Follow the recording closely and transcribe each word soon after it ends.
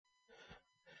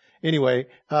Anyway,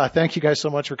 thank you guys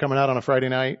so much for coming out on a Friday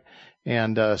night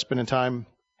and spending time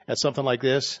at something like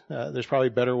this. There's probably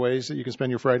better ways that you can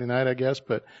spend your Friday night, I guess,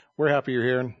 but we're happy you're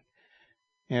here.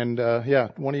 And yeah,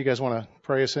 one of you guys want to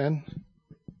pray us in?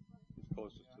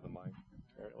 Closest to the mic.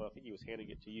 Well, I think he was handing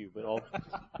it to you, but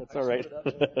that's all right.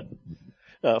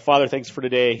 Father, thanks for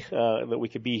today, that we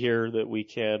could be here, that we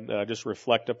can just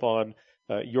reflect upon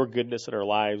your goodness in our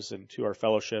lives and to our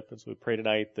fellowship. And so we pray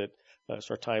tonight that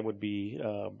our time would be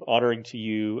honoring to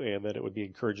you and that it would be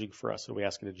encouraging for us. And we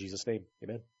ask it in Jesus' name.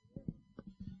 Amen.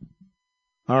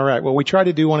 All right. Well, we try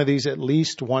to do one of these at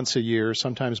least once a year,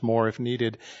 sometimes more if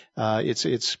needed.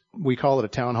 We call it a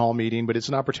town hall meeting, but it's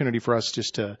an opportunity for us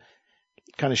just to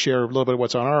kind of share a little bit of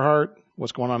what's on our heart,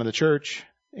 what's going on in the church,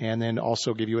 and then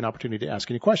also give you an opportunity to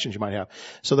ask any questions you might have.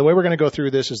 So the way we're going to go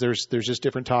through this is there's just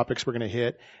different topics we're going to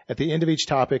hit. At the end of each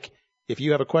topic, if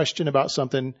you have a question about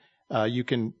something, you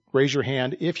can raise your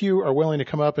hand. If you are willing to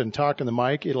come up and talk in the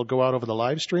mic, it'll go out over the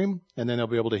live stream, and then they'll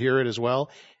be able to hear it as well.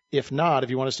 If not, if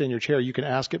you want to stay in your chair, you can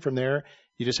ask it from there.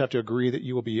 You just have to agree that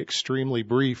you will be extremely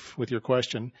brief with your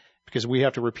question because we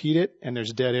have to repeat it, and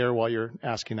there's dead air while you're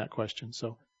asking that question.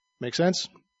 So, make sense?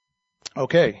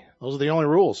 Okay, those are the only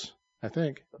rules, I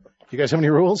think. You guys have any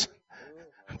rules?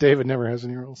 David never has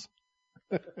any rules.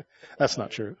 That's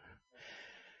not true.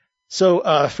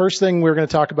 So, first thing we're going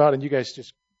to talk about, and you guys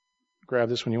just grab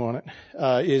this when you want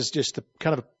it, is just the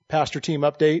kind of pastor team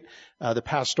update. The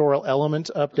pastoral element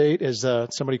update is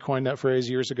somebody coined that phrase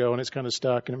years ago, and it's kind of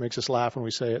stuck, and it makes us laugh when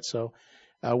we say it. So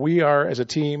we are, as a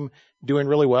team, doing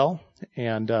really well,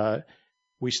 and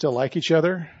we still like each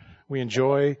other. We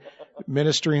enjoy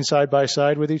ministering side by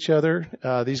side with each other.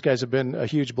 These guys have been a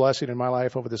huge blessing in my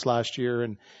life over this last year,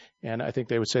 and I think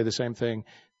they would say the same thing.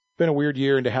 It's been a weird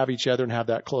year, and to have each other and have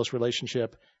that close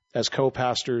relationship as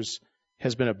co-pastors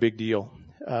has been a big deal.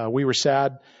 We were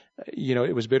sad.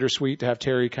 It was bittersweet to have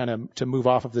Terry kind of to move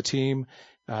off of the team.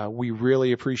 We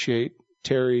really appreciate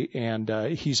Terry, and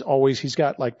he's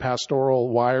got like pastoral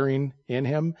wiring in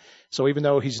him. So even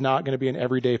though he's not going to be an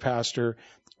everyday pastor,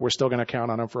 we're still going to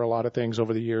count on him for a lot of things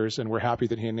over the years, and we're happy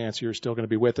that he and Nancy are still going to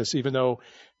be with us, even though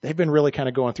they've been really kind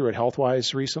of going through it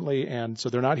health-wise recently, and so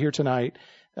they're not here tonight.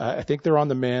 I think they're on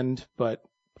the mend, but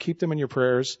keep them in your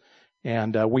prayers.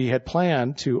 And we had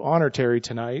planned to honor Terry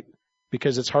tonight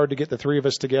because it's hard to get the three of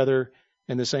us together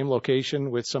in the same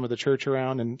location with some of the church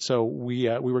around, and so we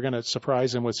were going to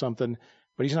surprise him with something,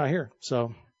 but he's not here.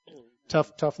 So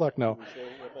tough luck. No,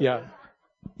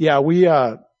 yeah,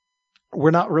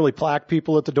 we're not really plaque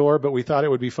people at the door, but we thought it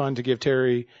would be fun to give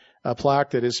Terry a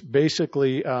plaque that is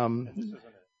basically,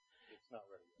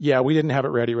 yeah, we didn't have it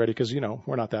ready because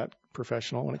we're not that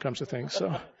professional when it comes to things.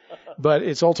 So, but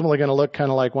it's ultimately going to look kind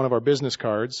of like one of our business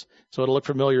cards. So it'll look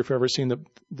familiar if you've ever seen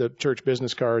the church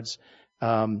business cards.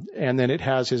 And then it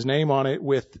has his name on it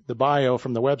with the bio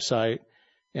from the website.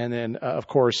 And then, of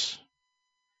course,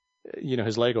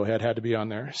 his Lego head had to be on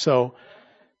there. So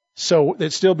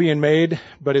it's still being made,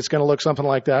 but it's going to look something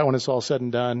like that when it's all said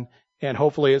and done. And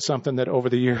hopefully it's something that over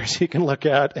the years he can look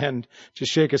at and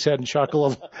just shake his head and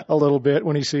chuckle a little bit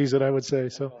when he sees it, I would say.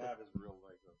 So,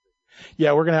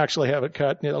 yeah, we're going to actually have it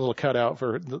a little cutout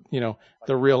for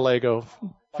the real Lego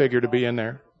figure to be in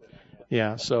there.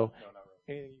 Yeah. So,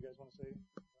 anything you guys want to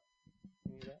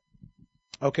say?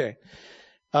 Okay.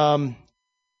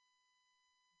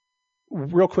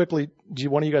 Real quickly, do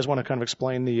one of you guys want to kind of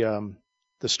explain the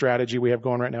strategy we have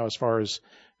going right now as far as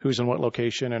who's in what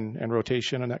location and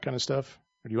rotation and that kind of stuff?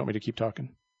 Or do you want me to keep talking?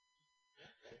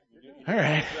 All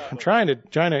right. I'm trying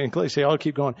to say I'll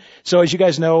keep going. So as you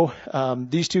guys know,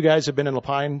 these two guys have been in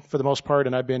Lapine for the most part,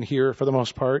 and I've been here for the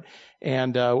most part.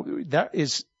 And that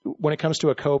is, when it comes to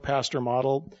a co-pastor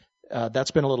model,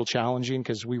 that's been a little challenging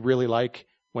because we really like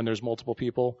when there's multiple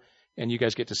people and you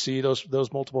guys get to see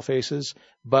those multiple faces.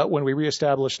 But when we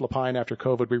reestablished Lapine after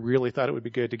COVID, we really thought it would be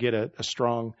good to get a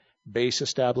strong base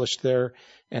established there.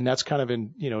 And that's kind of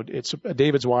it's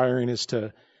David's wiring is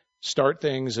to start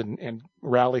things and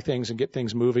rally things and get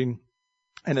things moving.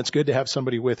 And it's good to have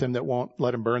somebody with him that won't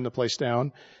let him burn the place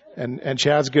down. And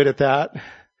Chad's good at that.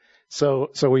 So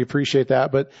we appreciate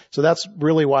that. But so that's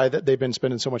really why they've been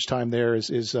spending so much time there is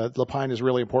Lapine is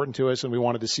really important to us, and we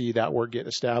wanted to see that work get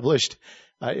established.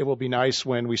 It will be nice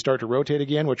when we start to rotate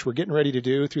again, which we're getting ready to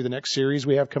do through the next series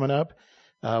we have coming up,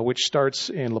 which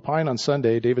starts in Lapine on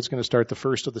Sunday. David's going to start the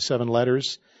first of the 7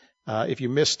 letters. If you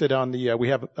missed it on we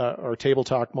have our table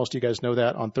talk. Most of you guys know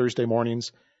that on Thursday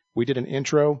mornings. We did an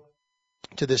intro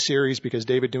to this series because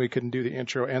David knew he couldn't do the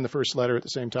intro and the first letter at the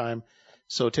same time.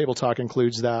 So table talk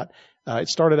includes that. It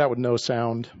started out with no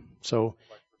sound. So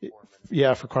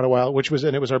Yeah, for quite a while,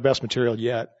 and it was our best material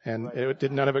yet, and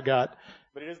none of it got.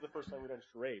 But it is the first time we've done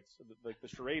charades. So the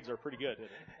charades are pretty good.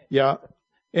 Yeah.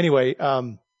 Anyway,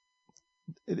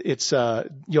 it's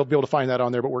you'll be able to find that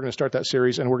on there, but we're going to start that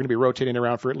series, and we're going to be rotating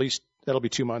around for at least that'll be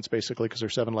 2 months basically because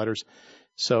there's 7 letters.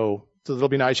 So it'll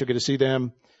be nice. You'll get to see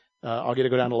them. I'll get to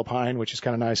go down to Lapine, which is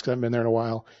kind of nice because I haven't been there in a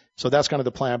while. So that's kind of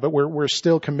the plan. But we're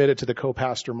still committed to the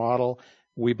co-pastor model.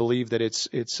 We believe that it's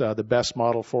the best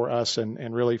model for us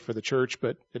and really for the church,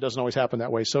 but it doesn't always happen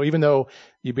that way. So even though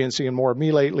you've been seeing more of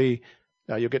me lately,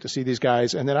 you'll get to see these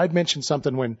guys. And then I'd mentioned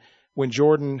something when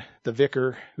Jordan, the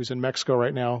vicar, who's in Mexico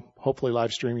right now, hopefully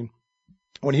live streaming,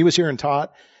 when he was here and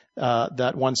taught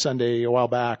that one Sunday a while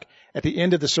back, at the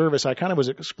end of the service, I kind of was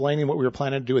explaining what we were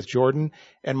planning to do with Jordan,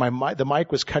 and the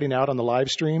mic was cutting out on the live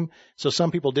stream, so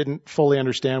some people didn't fully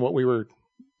understand what we were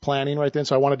planning right then.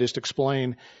 So I wanted to just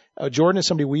explain. Jordan is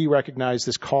somebody we recognize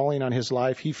this calling on his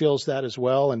life. He feels that as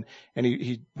well, and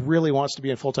he really wants to be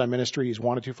in full-time ministry. He's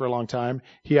wanted to for a long time.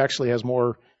 He actually has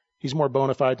he's more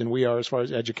bona fide than we are as far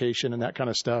as education and that kind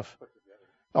of stuff.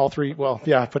 All three, well,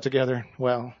 yeah, put together.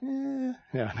 Well,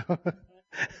 yeah.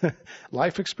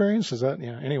 Life experience, is that?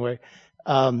 Yeah. Anyway,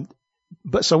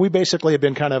 but so we basically have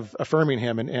been kind of affirming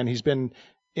him, and he's been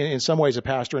in some ways a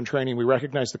pastor in training. We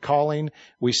recognize the calling.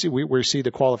 We see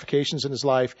the qualifications in his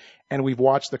life, and we've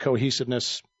watched the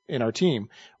cohesiveness in our team,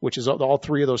 which is all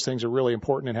 3 of those things are really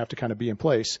important and have to kind of be in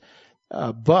place.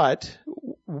 But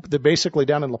basically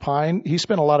down in Lapine, he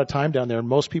spent a lot of time down there.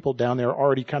 Most people down there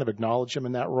already kind of acknowledge him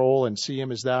in that role and see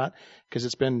him as that because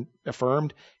it's been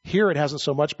affirmed. Here it hasn't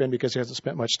so much been because he hasn't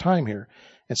spent much time here.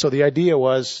 And so the idea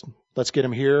was, let's get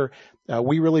him here.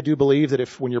 We really do believe that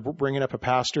when you're bringing up a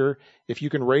pastor, if you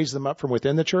can raise them up from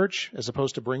within the church as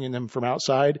opposed to bringing them from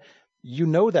outside, you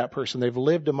know that person. They've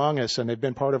lived among us and they've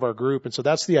been part of our group. And so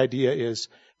that's the idea, is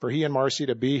for he and Marcy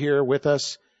to be here with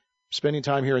us, spending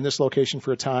time here in this location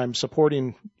for a time,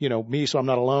 supporting, me so I'm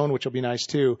not alone, which will be nice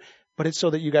too. But it's so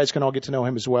that you guys can all get to know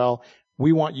him as well.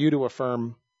 We want you to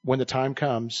affirm when the time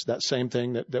comes that same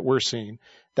thing that we're seeing.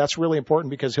 That's really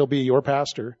important because he'll be your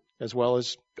pastor as well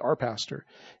as our pastor.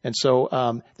 And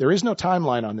so there is no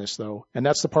timeline on this, though. And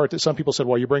that's the part that some people said,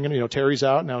 well, you're bringing, Terry's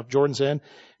out, now Jordan's in.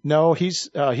 No, he's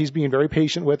being very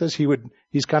patient with us.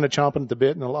 He's kind of chomping at the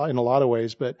bit in a lot of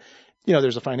ways. But,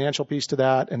 there's a financial piece to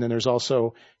that. And then there's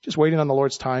also just waiting on the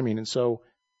Lord's timing. And so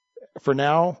for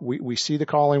now, we see the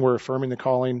calling. We're affirming the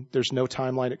calling. There's no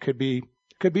timeline. It could be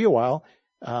a while.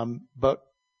 But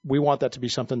we want that to be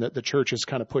something that the church is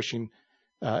kind of pushing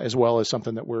as well as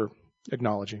something that we're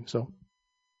acknowledging. So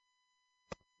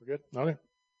we're good?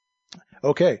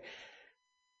 Okay.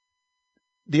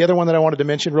 The other one that I wanted to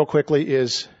mention real quickly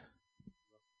is,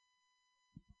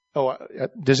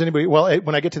 does anybody,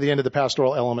 when I get to the end of the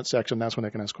pastoral element section, that's when I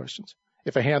can ask questions.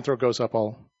 If a hand throw goes up,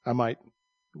 we'll probably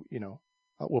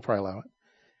allow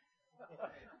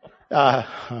it.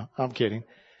 I'm kidding.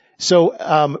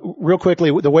 So, real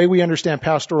quickly, the way we understand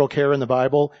pastoral care in the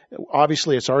Bible,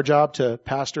 obviously it's our job to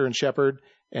pastor and shepherd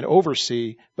and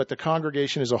oversee, but the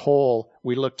congregation as a whole,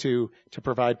 we look to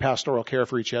provide pastoral care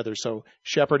for each other. So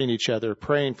shepherding each other,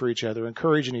 praying for each other,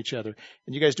 encouraging each other.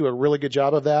 And you guys do a really good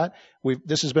job of that.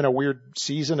 This has been a weird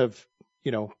season of,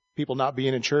 people not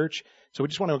being in church. So we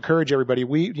just want to encourage everybody.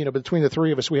 Between the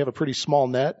 3 of us, we have a pretty small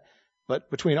net,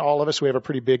 but between all of us, we have a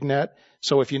pretty big net.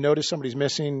 So if you notice somebody's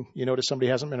missing, you notice somebody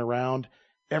hasn't been around,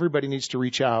 everybody needs to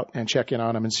reach out and check in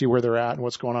on them and see where they're at and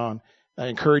what's going on,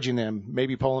 encouraging them,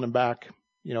 maybe pulling them back,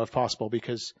 if possible,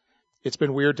 because it's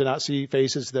been weird to not see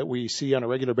faces that we see on a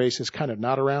regular basis kind of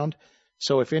not around.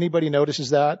 So if anybody notices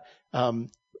that,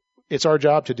 it's our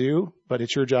job to do, but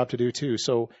it's your job to do too.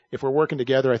 So if we're working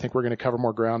together, I think we're going to cover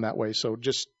more ground that way. So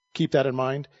just keep that in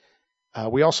mind.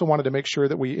 We also wanted to make sure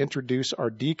that we introduce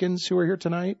our deacons who are here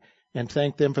tonight and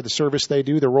thank them for the service they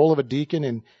do. The role of a deacon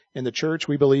in the church,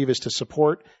 we believe, is to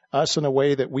support us in a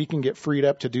way that we can get freed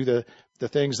up to do the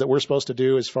things that we're supposed to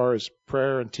do as far as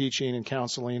prayer and teaching and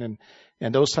counseling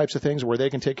and those types of things, where they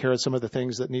can take care of some of the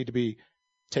things that need to be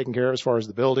taken care of as far as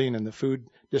the building and the food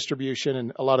distribution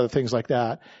and a lot of the things like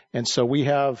that. And so we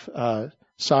have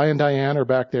Cy and Diane are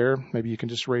back there. Maybe you can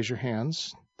just raise your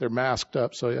hands. They're masked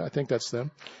up, so I think that's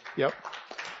them. Yep.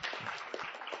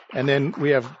 And then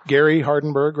we have Gary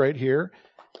Hardenberg right here.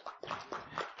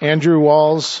 Andrew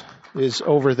Walls is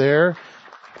over there.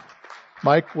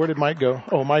 Mike, where did Mike go?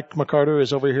 Oh, Mike McCarter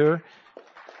is over here.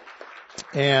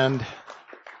 And,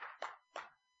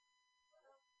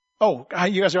 you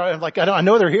guys are like, I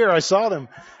know they're here. I saw them.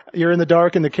 You're in the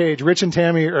dark in the cage. Rich and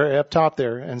Tammy are up top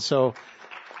there. And so,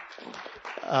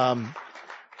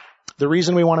 the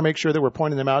reason we want to make sure that we're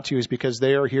pointing them out to you is because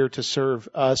they are here to serve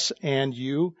us and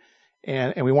you.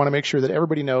 And we want to make sure that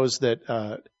everybody knows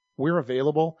that we're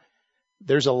available.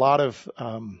 There's a lot of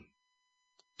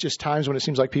just times when it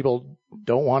seems like people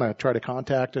don't want to try to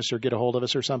contact us or get a hold of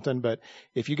us or something. But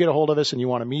if you get a hold of us and you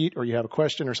want to meet or you have a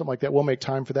question or something like that, we'll make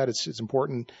time for that. It's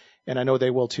important. And I know they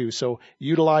will too. So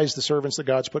utilize the servants that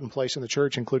God's put in place in the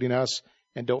church, including us,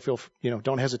 and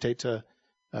don't hesitate to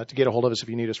get a hold of us if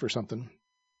you need us for something.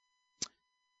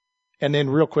 And then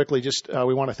real quickly,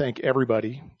 we want to thank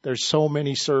everybody. There's so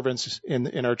many servants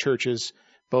in our churches,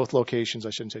 both locations, I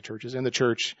shouldn't say churches, in the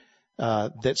church,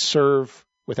 that serve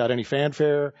without any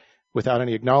fanfare, without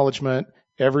any acknowledgement,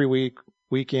 every week,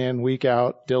 week in, week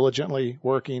out, diligently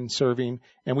working, serving.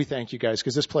 And we thank you guys,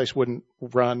 because this place wouldn't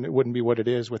be what it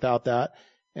is without that.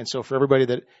 And so for everybody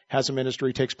that has a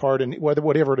ministry, takes part in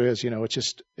whatever it is,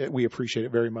 we appreciate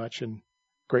it very much and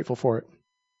grateful for it.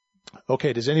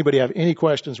 Okay, does anybody have any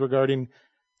questions regarding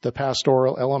the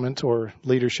pastoral element or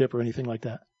leadership or anything like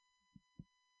that?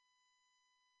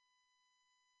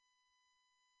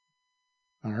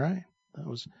 All right. That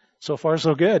was so far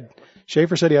so good.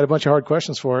 Schaefer said he had a bunch of hard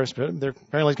questions for us, but they're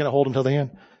apparently going to hold them till the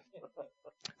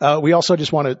end. We also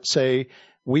just want to say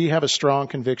we have a strong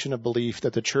conviction of belief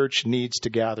that the church needs to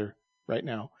gather right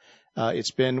now.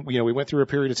 It's been, we went through a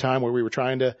period of time where we were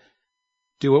trying to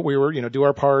do what we were, do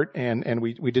our part, and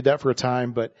we did that for a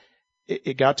time, but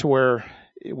it got to where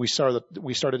we started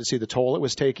to see the toll it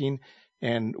was taking,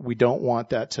 and we don't want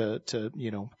that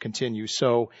to continue.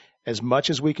 So as much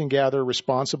as we can gather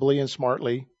responsibly and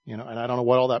smartly, and I don't know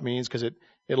what all that means, because it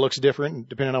looks different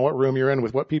depending on what room you're in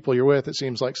with what people you're with, it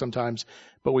seems like sometimes,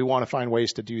 but we want to find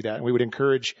ways to do that. And we would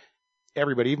encourage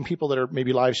everybody, even people that are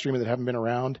maybe live streaming that haven't been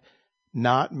around,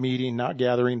 not meeting, not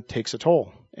gathering takes a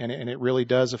toll, and it really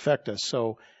does affect us.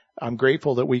 So I'm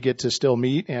grateful that we get to still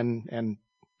meet, and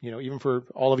even for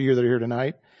all of you that are here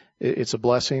tonight, it's a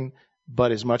blessing,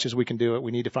 but as much as we can do it,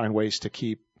 we need to find ways to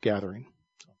keep gathering.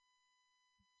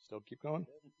 Still keep going?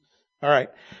 All right.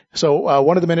 So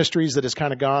one of the ministries that has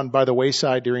kind of gone by the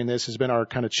wayside during this has been our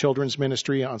kind of children's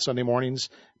ministry on Sunday mornings,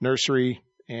 nursery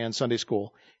and Sunday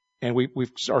school. And we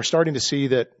are starting to see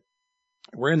that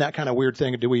we're in that kind of weird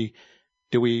thing. Do we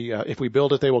if we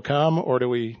build it, they will come, or do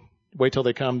we wait till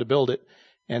they come to build it?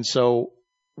 And so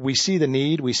we see the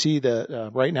need. We see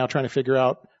right now trying to figure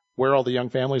out where all the young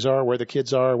families are, where the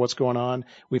kids are, what's going on.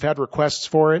 We've had requests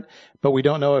for it, but we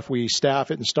don't know if we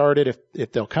staff it and start it,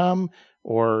 if they'll come,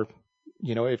 or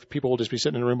if people will just be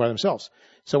sitting in a room by themselves.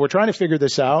 So we're trying to figure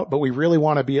this out, but we really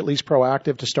want to be at least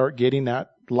proactive to start getting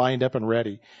that lined up and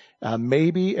ready.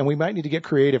 Maybe, and we might need to get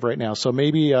creative right now. So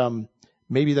maybe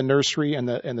the nursery and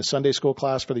the Sunday school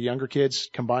class for the younger kids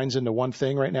combines into one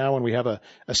thing right now, and we have a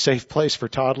safe place for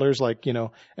toddlers, like,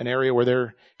 an area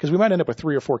where because we might end up with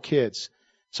 3 or 4 kids.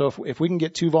 So if we can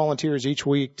get 2 volunteers each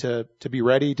week to be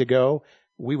ready to go,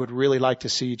 we would really like to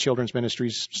see children's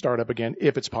ministries start up again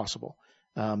if it's possible.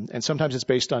 And sometimes it's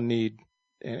based on need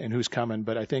and who's coming.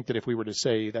 But I think that if we were to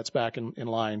say that's back in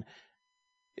line,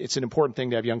 it's an important thing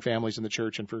to have young families in the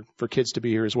church and for kids to be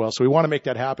here as well. So we want to make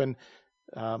that happen.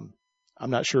 I'm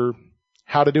not sure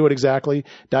how to do it exactly.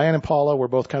 Diane and Paula were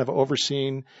both kind of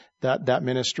overseeing that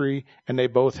ministry, and they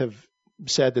both have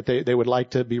said that they would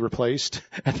like to be replaced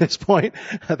at this point.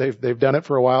 They've done it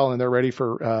for a while, and they're ready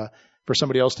for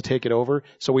somebody else to take it over.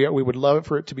 So we would love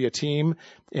for it to be a team.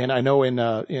 And I know in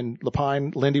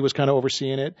Lapine, Lindy was kind of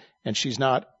overseeing it, and she's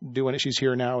not doing it. She's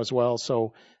here now as well.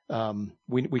 So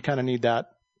we kind of need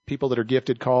that, people that are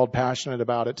gifted, called, passionate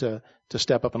about it to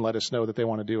step up and let us know that they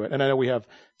want to do it. And I know we have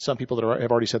some people that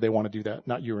have already said they want to do that.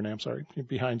 Not you, Renee, I'm sorry.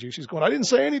 Behind you. She's going, I didn't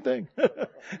say anything.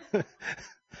 All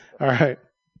right.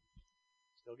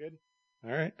 Still good?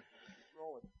 All right.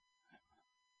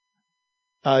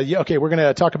 Okay, we're going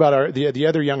to talk about the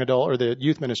other young adult or the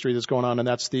youth ministry that's going on, and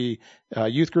that's the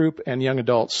youth group and young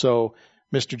adults. So,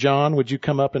 Mr. John, would you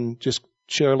come up and just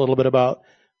share a little bit about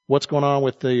what's going on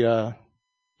with the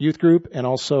youth group, and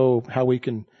also how we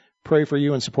can pray for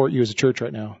you and support you as a church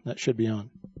right now? That should be on.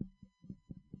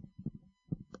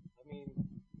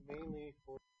 Mainly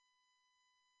for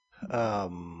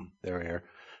there we are.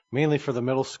 Mainly for the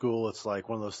middle school, it's like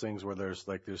one of those things where there's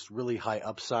really high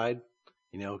upside.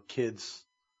 Kids,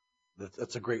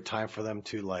 that's a great time for them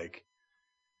to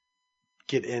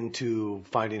get into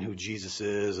finding who Jesus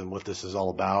is and what this is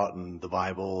all about, and the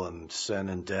Bible and sin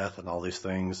and death and all these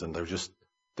things, and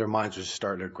their minds are just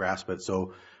starting to grasp it.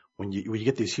 So when you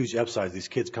get these huge upsides, these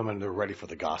kids come in, they're ready for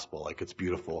the gospel. It's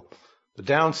beautiful. The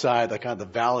downside, kind of the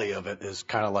valley of it, is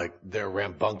kind of they're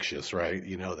rambunctious, right?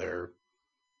 They're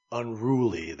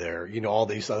unruly. They're, all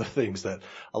these other things that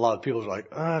a lot of people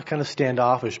are kind of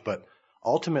standoffish. But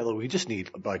ultimately, we just need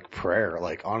prayer,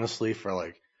 honestly,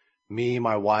 for me,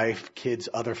 my wife, kids,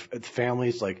 other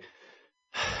families, like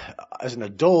as an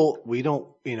adult, we don't,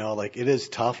 like it is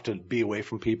tough to be away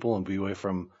from people and be away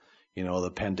from,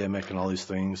 the pandemic and all these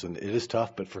things. And it is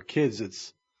tough, but for kids,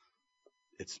 it's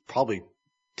probably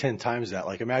 10 times that.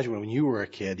 Like imagine when you were a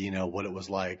kid, what it was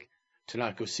like to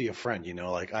not go see a friend,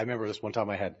 like I remember this one time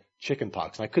I had chicken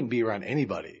pox and I couldn't be around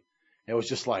anybody. It was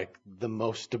just like the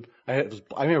most, I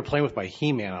remember playing with my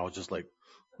He-Man. I was just like,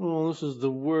 oh, this is the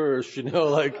worst,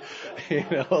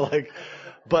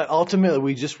 but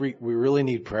ultimately we really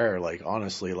need prayer. Like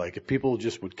honestly, like if people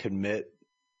just would commit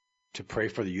to pray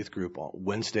for the youth group on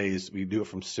Wednesdays, we do it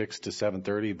from 6 to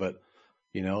 7:30, but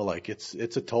like it's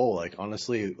a toll. Like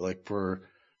honestly, like for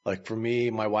me,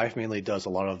 my wife mainly does a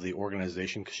lot of the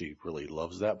organization because she really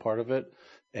loves that part of it,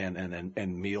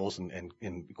 and meals and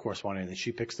corresponding. And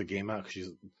she picks the game out because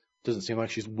doesn't seem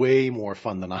like she's way more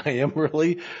fun than I am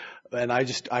really. And I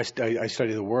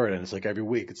study the word, and it's like every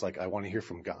week, it's like I want to hear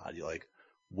from God. You're like,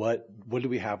 what do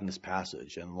we have in this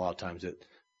passage? And a lot of times it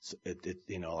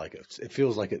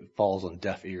feels like it falls on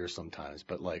deaf ears sometimes,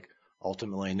 but like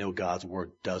ultimately I know God's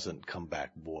word doesn't come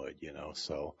back void,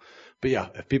 so, but yeah,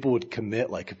 if people would commit,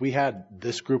 like if we had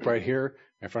this group right here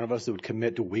in front of us that would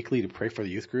commit to weekly to pray for the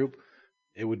youth group,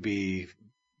 it would be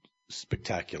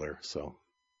spectacular. So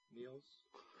Meals?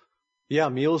 Yeah,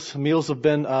 meals have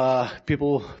been,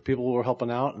 people were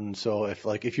helping out. And so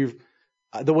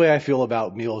the way I feel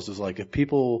about meals is like if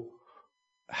people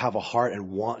have a heart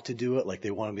and want to do it, like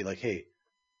they want to be like, hey,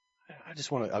 I just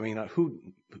want to,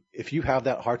 if you have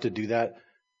that heart to do that,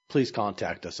 please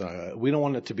contact us. We don't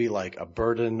want it to be like a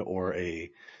burden or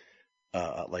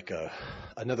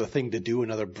another thing to do,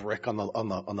 another brick on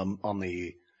the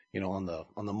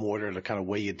mortar to kind of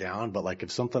weigh you down. But like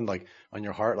if something like on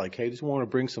your heart, like, hey, I just want to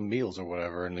bring some meals or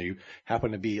whatever, and you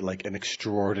happen to be like an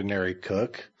extraordinary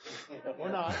cook. Or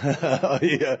not.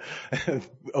 Yeah.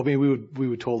 I mean, we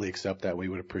would totally accept that. We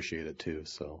would appreciate it too.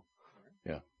 So,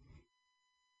 yeah.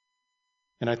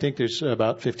 And I think there's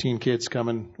about 15 kids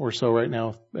coming or so right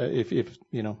now. If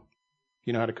you know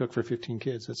how to cook for 15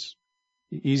 kids, that's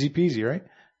easy peasy, right?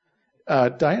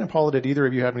 Diane and Paula, did either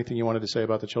of you have anything you wanted to say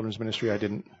about the children's ministry? I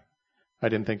didn't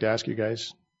think to ask you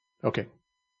guys. Okay.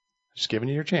 Just giving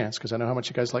you your chance because I know how much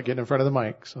you guys like getting in front of the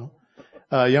mic. So,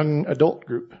 young adult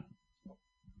group.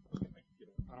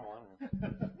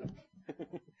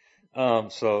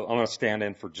 So I'm going to stand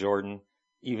in for Jordan,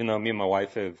 even though me and my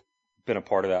wife have been a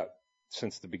part of that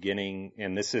since the beginning.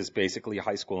 And this is basically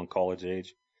high school and college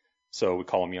age. So we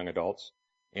call them young adults.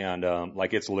 And,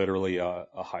 it's literally a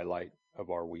highlight of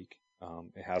our week.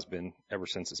 It has been ever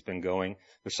since it's been going.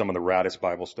 There's some of the raddest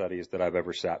Bible studies that I've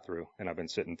ever sat through. And I've been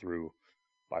sitting through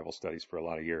Bible studies for a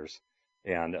lot of years.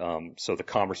 And, so the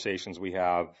conversations we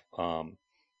have,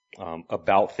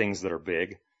 about things that are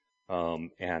big,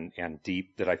 and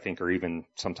deep that I think are even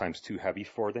sometimes too heavy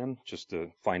for them just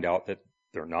to find out that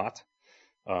they're not.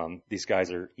 These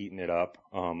guys are eating it up.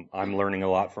 I'm learning a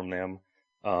lot from them.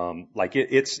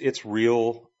 It's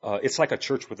real. It's like a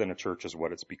church within a church is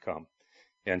what it's become.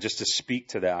 And just to speak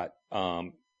to that,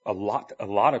 a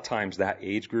lot of times that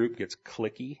age group gets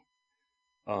cliquey,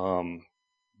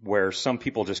 where some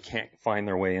people just can't find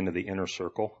their way into the inner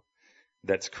circle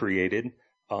that's created.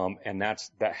 And that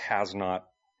has not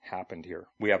happened here.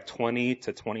 We have 20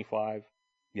 to 25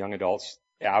 young adults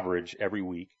average every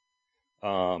week.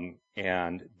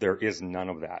 And there is none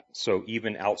of that. So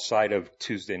even outside of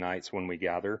Tuesday nights when we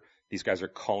gather, these guys are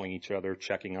calling each other,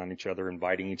 checking on each other,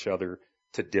 inviting each other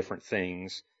to different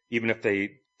things, even if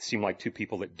they seem like two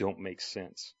people that don't make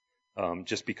sense,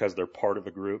 just because they're part of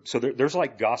a group. So there's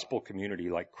like gospel community,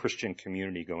 like Christian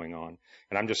community going on.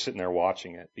 And I'm just sitting there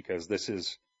watching it because this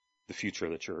is the future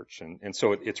of the church. And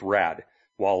so it's rad.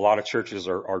 While a lot of churches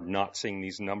are not seeing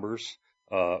these numbers,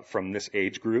 from this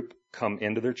age group come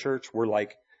into their church, we're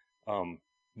like,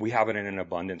 we have it in an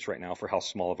abundance right now for how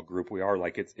small of a group we are.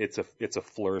 Like it's a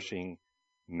flourishing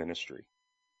ministry.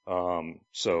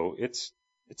 So it's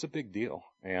a big deal.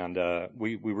 And,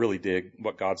 we really dig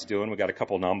what God's doing. We got a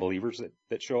couple non-believers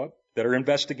that show up that are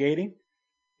investigating.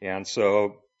 And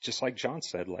so just like John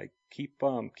said, like keep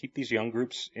these young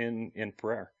groups in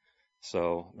prayer.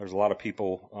 So there's a lot of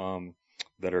people,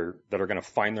 that are going to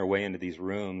find their way into these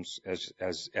rooms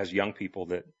as young people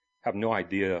that have no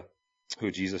idea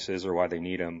who Jesus is or why they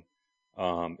need him.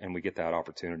 And we get that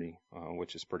opportunity,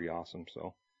 which is pretty awesome.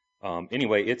 So,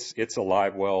 anyway, it's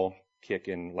alive, well,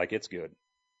 kicking, like it's good.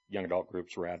 Young adult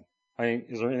groups, rad. I mean,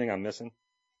 is there anything I'm missing?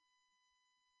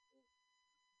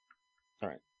 All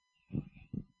right.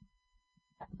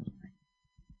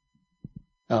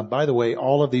 By the way,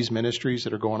 all of these ministries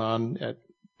that are going on at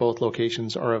both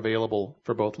locations are available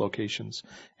for both locations.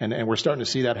 And we're starting to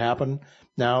see that happen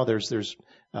now. There's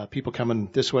people coming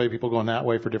this way, people going that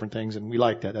way for different things, and we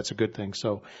like that. That's a good thing.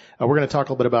 So we're going to talk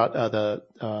a little bit about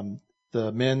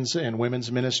the men's and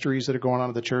women's ministries that are going on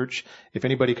at the church. If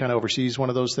anybody kind of oversees one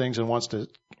of those things and wants to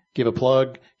give a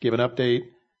plug, give an update,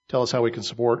 tell us how we can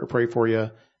support or pray for you.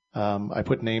 I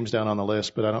put names down on the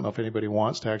list, but I don't know if anybody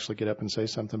wants to actually get up and say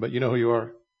something, but you know who you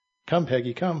are. Come,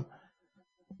 Peggy, come.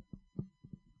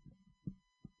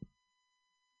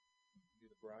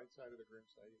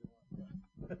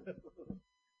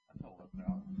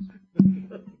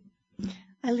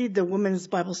 I lead the women's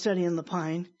Bible study in La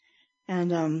Pine,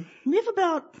 and we have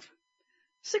about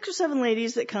 6 or 7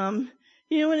 ladies that come,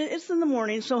 and it's in the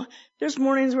morning, so there's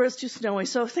mornings where it's too snowy,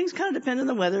 so things kind of depend on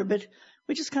the weather, but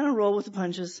we just kind of roll with the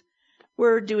punches.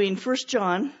 We're doing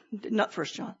the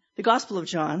Gospel of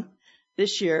John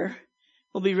this year.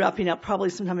 We'll be wrapping up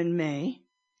probably sometime in May,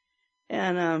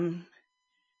 and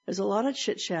there's a lot of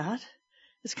chit-chat.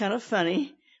 It's kind of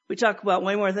funny. We talk about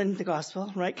way more than the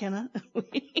gospel, right, Kenna?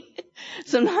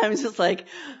 Sometimes it's like,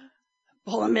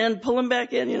 pull them in, pull them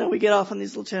back in. We get off on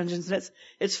these little tangents, and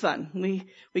it's fun.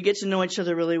 We get to know each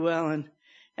other really well,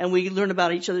 and we learn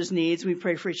about each other's needs. We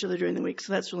pray for each other during the week,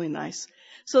 so that's really nice.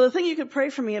 So the thing you could pray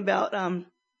for me about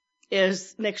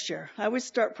is next year. I always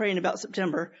start praying about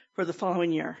September for the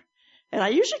following year. And I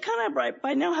usually kind of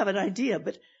by now have an idea,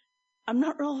 but I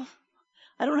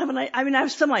don't have I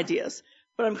have some ideas,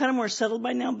 but I'm kind of more settled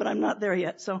by now, but I'm not there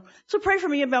yet. So pray for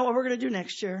me about what we're going to do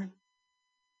next year.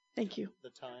 Thank you. The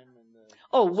time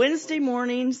and Wednesday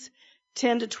mornings,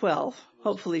 10 to 12,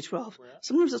 hopefully 12.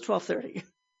 Sometimes it's 12:30.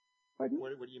 Pardon?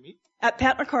 Where do you meet? At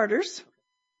Pat McCarter's,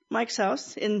 Mike's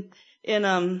house in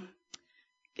the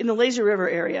Lazy River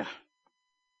area.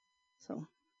 So,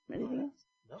 anything else?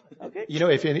 No. Okay.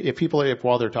 If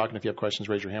while they're talking, if you have questions,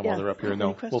 raise your hand while they're up here, and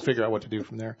we'll figure out what to do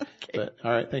from there. Okay. But,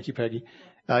 all right. Thank you, Peggy.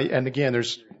 And again,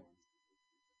 there's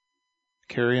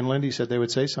Carrie and Lindy said they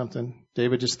would say something.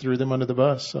 David just threw them under the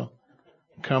bus. So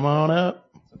come on up.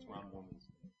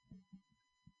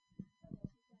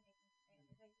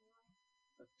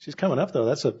 She's coming up though.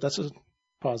 That's a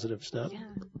positive step. Yeah.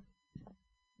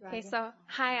 Okay, so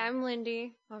hi, I'm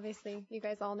Lindy. Obviously, you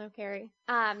guys all know Carrie.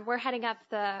 We're heading up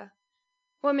the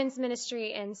women's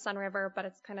ministry in Sun River, but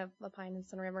it's kind of La Pine and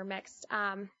Sun River mixed.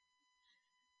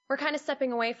 We're kind of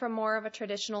stepping away from more of a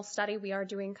traditional study. We are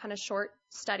doing kind of short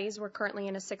studies. We're currently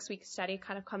in a 6-week study,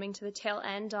 kind of coming to the tail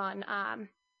end on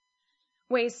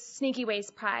sneaky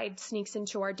ways pride sneaks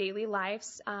into our daily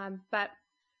lives. But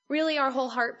really, our whole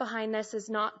heart behind this is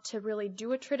not to really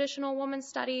do a traditional woman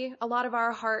study. A lot of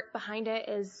our heart behind it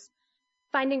is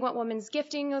finding what women's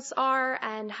giftings are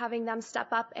and having them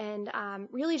step up and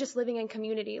really just living in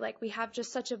community. Like, we have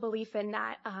just such a belief in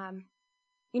that,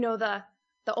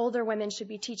 the older women should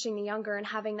be teaching the younger and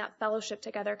having that fellowship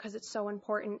together because it's so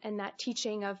important, and that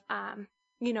teaching of,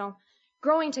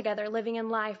 growing together, living in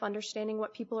life, understanding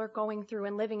what people are going through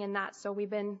and living in that. So we've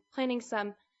been planning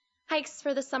some hikes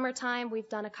for the summertime. We've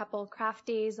done a couple craft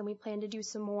days, and we plan to do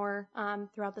some more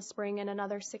throughout the spring, and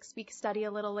another 6-week study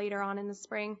a little later on in the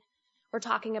spring. We're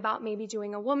talking about maybe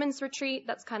doing a women's retreat.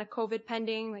 That's kind of COVID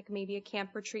pending, like maybe a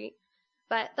camp retreat.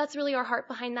 But that's really our heart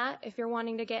behind that. If you're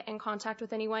wanting to get in contact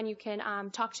with anyone, you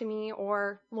can talk to me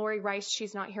or Lori Rice.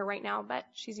 She's not here right now, but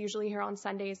she's usually here on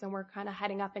Sundays, and we're kind of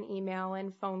heading up an email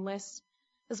and phone list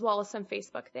as well as some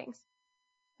Facebook things.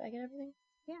 Did I get everything?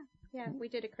 Yeah. We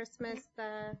did a Christmas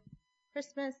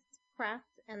craft,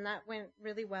 and that went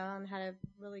really well and had a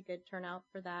really good turnout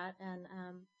for that, and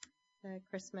the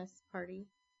Christmas party.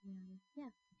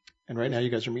 And right now you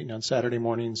guys are meeting on Saturday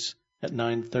mornings at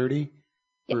 9:30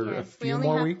 for a few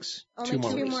more weeks? Only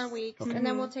two more weeks. Okay. And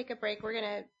then we'll take a break. We're going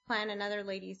to plan another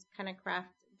ladies kind of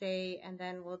craft day, and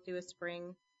then we'll do a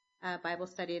spring Bible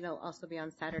study, and it'll also be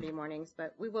on Saturday mornings.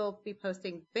 But we will be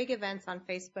posting big events on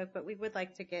Facebook, but we would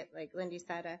like to get, like Lindy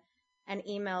said, an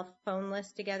email phone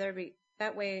list together.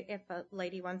 That way, if a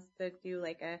lady wants to do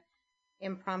like a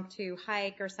impromptu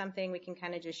hike or something, we can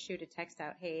kind of just shoot a text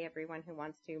out, hey, everyone who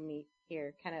wants to meet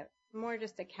here, kind of more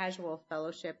just a casual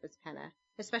fellowship. It's kind of,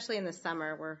 especially in the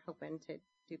summer, we're hoping to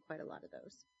do quite a lot of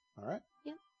those. All right.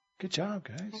 Yeah. Good job,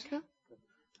 guys. Okay.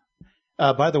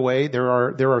 By the way, there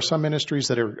are some ministries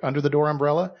that are under the door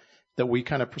umbrella that we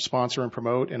kind of sponsor and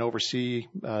promote and oversee,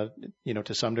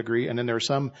 to some degree. And then there are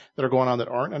some that are going on that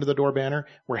aren't under the door banner.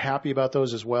 We're happy about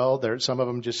those as well. Some of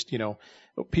them just,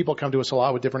 people come to us a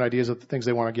lot with different ideas of the things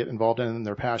they want to get involved in and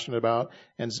they're passionate about.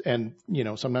 And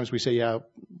sometimes we say, yeah,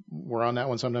 we're on that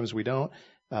one. Sometimes we don't.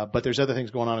 But there's other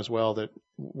things going on as well that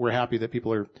we're happy that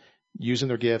people are using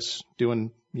their gifts,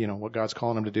 doing, what God's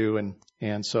calling them to do.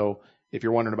 And so if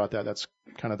you're wondering about that, that's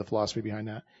kind of the philosophy behind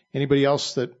that. Anybody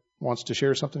else that wants to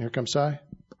share something? Here comes Cy.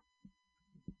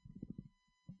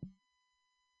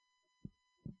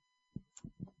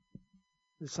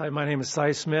 Hi, my name is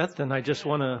Cy Smith, and I just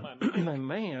want to,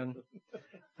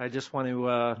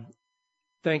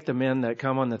 thank the men that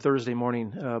come on the Thursday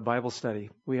morning Bible study.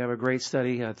 We have a great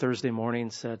study Thursday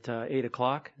mornings at 8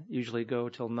 o'clock, usually go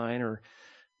till 9 or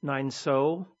 9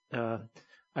 so.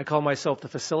 I call myself the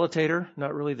facilitator,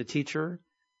 not really the teacher,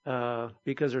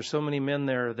 because there's so many men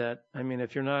there that, I mean,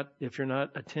 if you're not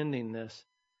attending this,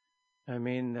 I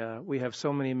mean, we have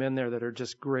so many men there that are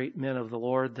just great men of the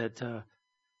Lord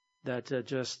that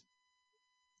just,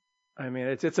 I mean,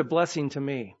 it's a blessing to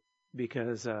me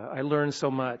because I learn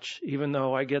so much, even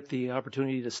though I get the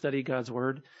opportunity to study God's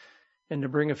Word and to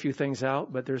bring a few things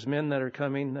out. But there's men that are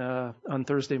coming on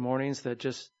Thursday mornings that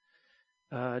just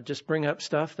bring up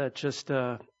stuff that just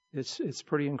it's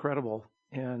pretty incredible.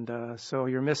 And so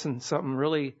you're missing something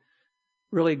really,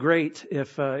 really great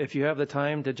if you have the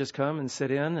time to just come and sit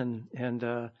in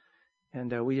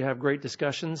and we have great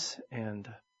discussions and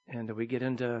we get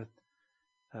into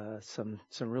some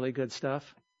really good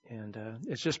stuff. And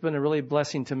it's just been a really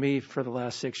blessing to me for the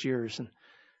last 6 years. And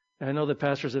I know the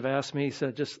pastors have asked me,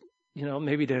 said just,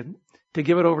 maybe to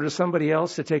give it over to somebody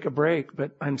else to take a break,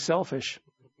 but I'm selfish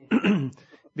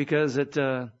because it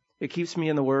keeps me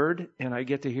in the Word, and I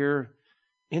get to hear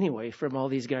anyway from all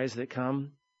these guys that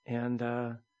come, and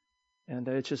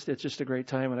it's just a great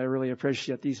time, and I really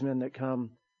appreciate these men that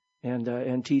come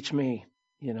and teach me,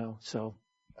 So.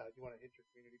 You want to hit your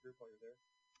community group while you're there?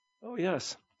 Oh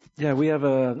yes, yeah. We have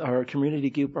our community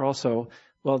group also.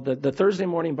 Well, the Thursday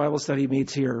morning Bible study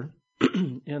meets here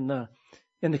in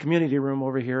the community room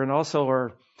over here, and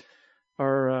also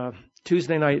our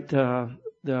Tuesday night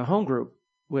the home group,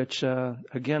 which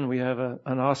again we have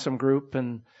an awesome group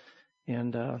and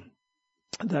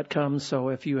that comes. So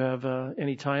if you have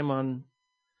any time on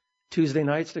Tuesday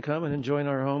nights to come and join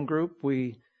our home group,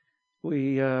 we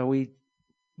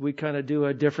kind of do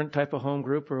a different type of home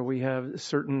group where we have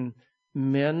certain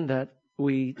men that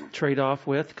we trade off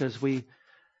with because we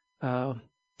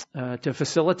to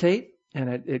facilitate,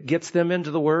 and it gets them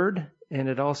into the Word, and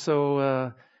it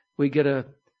also we get a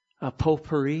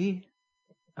potpourri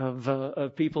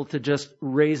of people to just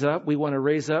raise up. We want to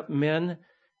raise up men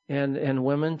and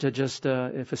women to just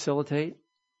facilitate.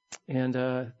 And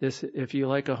this, if you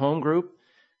like a home group,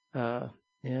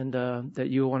 and that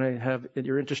you want to have, that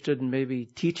you're interested in maybe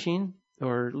teaching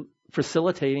or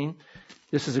facilitating,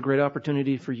 this is a great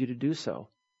opportunity for you to do so.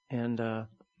 And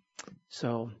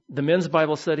so the men's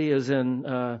Bible study is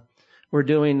we're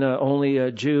doing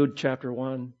only Jude chapter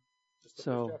 1.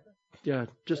 So yeah,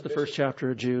 just the first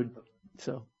chapter of Jude.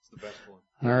 So It's the best one.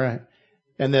 All right.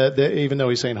 And even though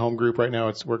he's saying home group right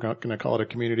now, we're going to call it a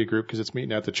community group because it's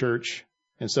meeting at the church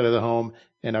instead of the home.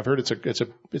 And I've heard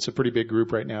it's a pretty big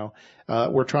group right now.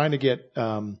 We're trying to get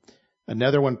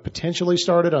another one potentially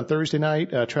started on Thursday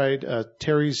night. Tried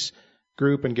Terry's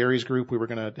group and Gary's group. We were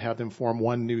going to have them form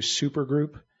one new super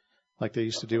group like they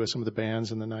used to do with some of the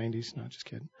bands in the 90s. No, just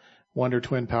kidding. Wonder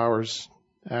Twin Powers,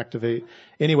 Activate.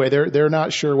 Anyway, they're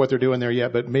not sure what they're doing there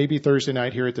yet, but maybe Thursday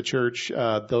night here at the church,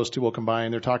 those two will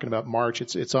combine. They're talking about March.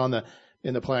 It's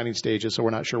in the planning stages, so we're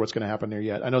not sure what's going to happen there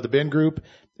yet. I know the Ben group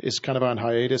is kind of on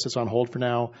hiatus. It's on hold for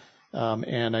now.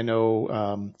 And I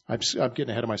know I'm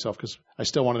getting ahead of myself because I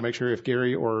still wanted to make sure if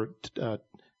Gary or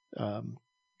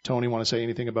Tony want to say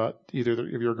anything about either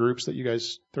of your groups that you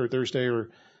guys, Thursday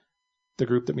or the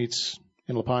group that meets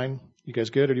in Lapine. You guys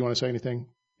good, or do you want to say anything?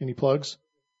 Any plugs?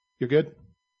 You're good?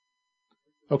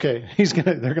 Okay,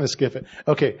 they're gonna skip it.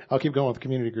 Okay, I'll keep going with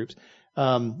community groups.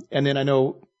 And then I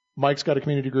know Mike's got a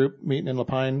community group meeting in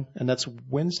Lapine, and that's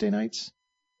Wednesday nights?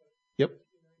 Yep.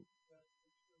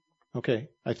 Okay,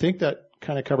 I think that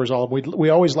kind of covers all. We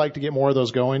always like to get more of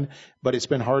those going, but it's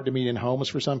been hard to meet in homes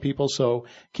for some people. So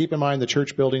keep in mind the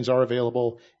church buildings are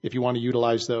available if you want to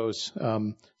utilize those.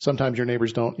 Sometimes your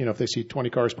neighbors don't, if they see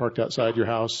 20 cars parked outside your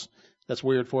house, that's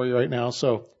weird for you right now.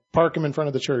 So park them in front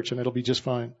of the church and it'll be just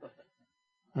fine.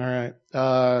 All right.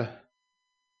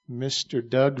 Mr.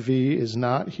 Doug V is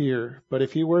not here, but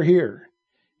if he were here,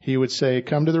 he would say,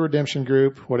 come to the redemption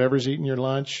group, whatever's eating your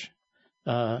lunch.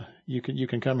 You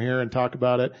can come here and talk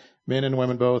about it. Men and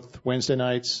women both, Wednesday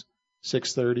nights,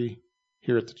 6:30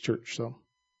 here at the church. So,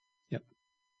 yep.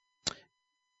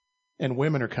 And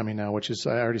women are coming now, which is,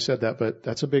 I already said that, but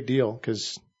that's a big deal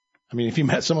because, if you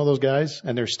met some of those guys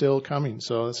and they're still coming,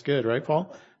 so that's good, right,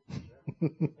 Paul?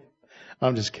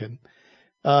 I'm just kidding.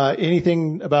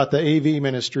 Anything about the AV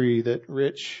ministry that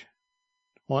Rich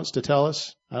wants to tell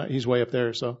us? He's way up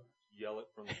there, so. Yell it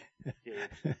from the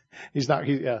cage. He's not,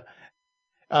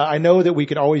 I know that we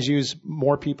could always use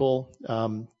more people.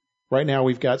 Right now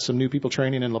we've got some new people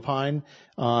training in Lapine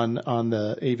on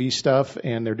the AV stuff,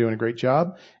 and they're doing a great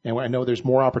job. And I know there's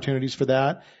more opportunities for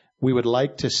that. We would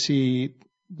like to see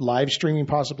live streaming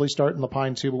possibly start in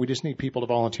Lapine too, but we just need people to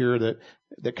volunteer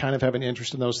that kind of have an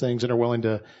interest in those things and are willing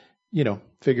to,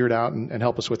 figure it out and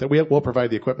help us with it. We'll provide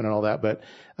the equipment and all that, but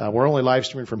we're only live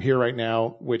streaming from here right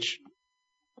now, which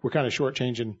we're kind of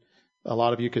shortchanging a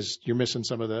lot of you because you're missing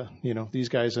some of the, these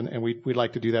guys, and we'd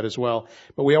like to do that as well.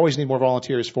 But we always need more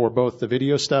volunteers for both the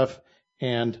video stuff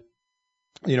and,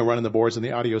 running the boards and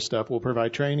the audio stuff. We'll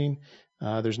provide training.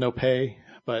 There's no pay,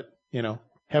 but,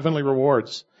 heavenly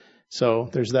rewards. So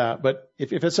there's that. But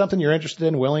if it's something you're interested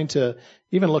in, willing to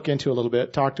even look into a little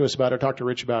bit, talk to us about it, talk to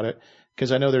Rich about it,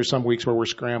 because I know there's some weeks where we're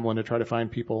scrambling to try to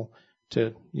find people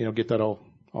to, get that all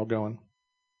going.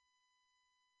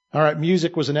 All right,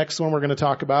 music was the next one we're going to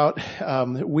talk about.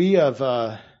 We have,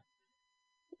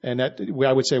 and that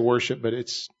I would say worship, but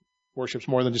worship's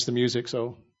more than just the music.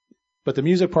 But the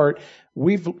music part,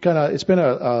 it's been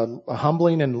a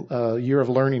humbling and a year of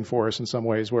learning for us in some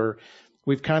ways, where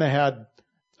we've kind of had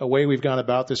a way we've gone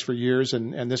about this for years,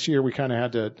 and this year we kind of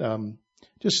had to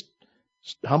just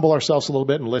humble ourselves a little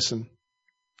bit and listen,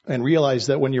 and realize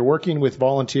that when you're working with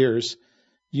volunteers,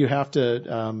 you have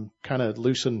to kind of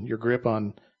loosen your grip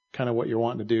on kind of what you're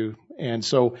wanting to do. And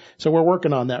so we're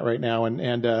working on that right now.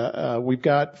 And we've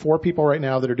got 4 people right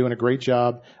now that are doing a great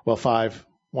job. Well, 5.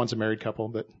 One's a married couple,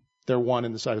 but they're one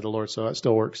in the sight of the Lord, so that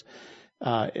still works.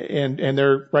 And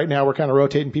they're right now we're kind of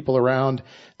rotating people around.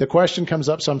 The question comes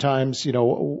up sometimes,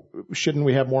 shouldn't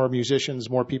we have more musicians,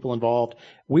 more people involved?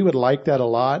 We would like that a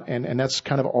lot. And that's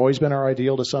kind of always been our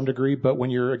ideal to some degree. But when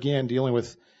you're, again, dealing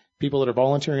with people that are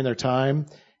volunteering their time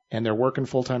and they're working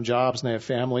full-time jobs and they have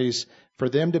families, for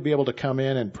them to be able to come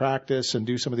in and practice and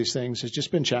do some of these things has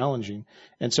just been challenging.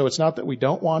 And so it's not that we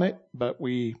don't want it, but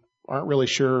we aren't really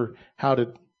sure how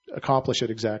to accomplish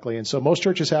it exactly. And so most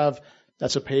churches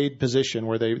that's a paid position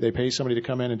where they pay somebody to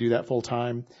come in and do that full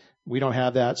time. We don't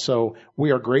have that. So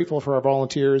we are grateful for our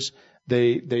volunteers.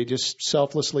 They just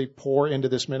selflessly pour into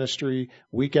this ministry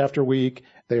week after week.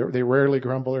 They rarely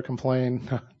grumble or complain.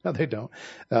 No, they don't.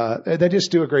 They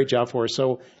just do a great job for us.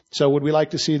 So would we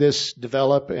like to see this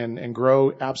develop and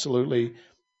grow? Absolutely.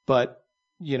 But,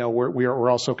 we're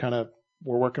also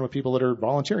we're working with people that are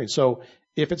volunteering. So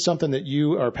if it's something that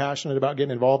you are passionate about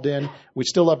getting involved in, we'd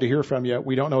still love to hear from you.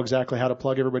 We don't know exactly how to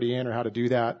plug everybody in or how to do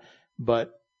that.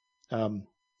 But,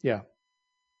 yeah.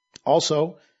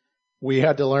 Also, we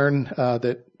had to learn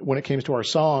that when it came to our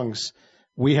songs,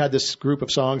 we had this group of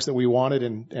songs that we wanted,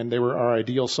 and they were our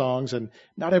ideal songs. And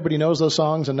not everybody knows those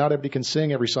songs, and not everybody can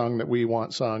sing every song that we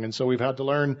want sung. And so we've had to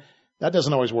learn that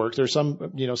doesn't always work. There's some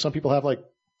people have like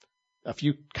a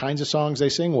few kinds of songs they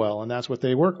sing well, and that's what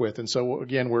they work with. And so,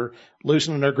 again, we're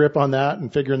loosening our grip on that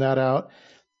and figuring that out.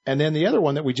 And then the other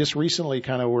one that we just recently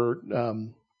kind of were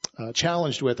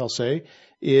challenged with, I'll say,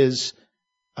 is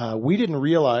we didn't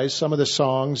realize some of the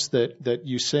songs that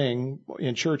you sing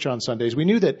in church on Sundays. We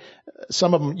knew that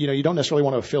some of them, you don't necessarily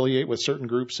want to affiliate with certain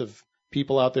groups of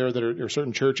people out there that are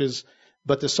certain churches.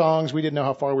 But the songs, we didn't know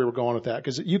how far we were going with that,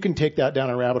 because you can take that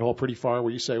down a rabbit hole pretty far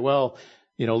where you say, well,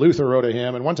 Luther wrote a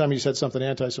hymn, and one time he said something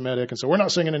anti-Semitic, and so we're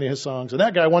not singing any of his songs. And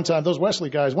that guy one time, those Wesley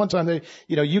guys, one time they,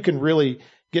 you can really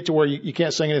get to where you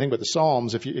can't sing anything but the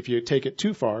Psalms if you take it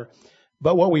too far.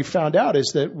 But what we found out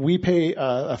is that we pay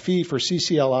a fee for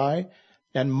CCLI,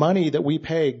 and money that we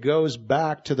pay goes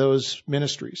back to those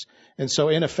ministries. And so,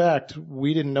 in effect,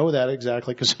 we didn't know that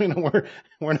exactly because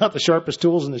we're not the sharpest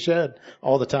tools in the shed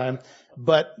all the time.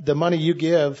 But the money you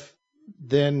give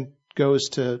then goes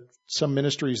to some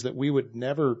ministries that we would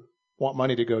never want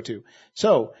money to go to.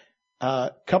 So,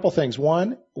 couple things.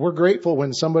 One, we're grateful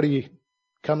when somebody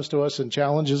comes to us and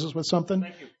challenges us with something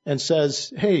and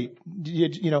says, hey,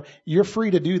 you're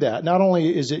free to do that. Not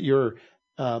only is it your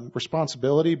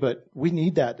responsibility, but we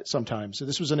need that sometimes. So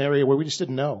this was an area where we just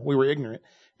didn't know. We were ignorant,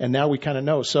 and now we kind of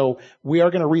know. So we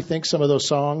are going to rethink some of those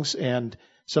songs and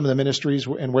some of the ministries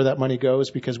and where that money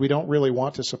goes, because we don't really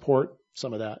want to support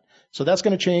some of that. So that's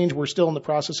going to change. We're still in the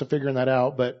process of figuring that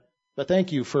out, but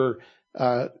thank you for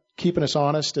keeping us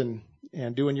honest and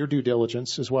doing your due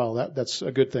diligence as well. That's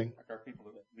a good thing. Our people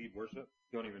that lead worship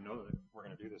don't even know that we're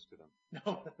going to do this to them.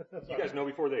 No, you guys know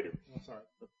before they do. I'm sorry.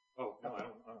 Oh no, I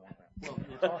don't want that. Well,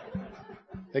 you're talking.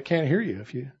 They can't hear you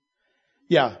if you.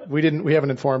 Yeah, we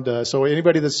haven't informed. So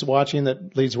anybody that's watching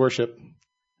that leads worship,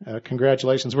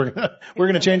 congratulations. We're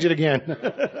gonna change it again.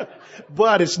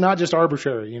 But it's not just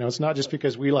arbitrary. It's not just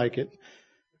because we like it.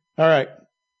 All right.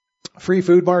 Free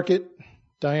food market.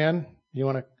 Diane, you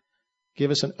want to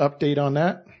give us an update on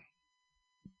that?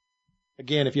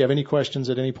 Again, if you have any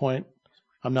questions at any point,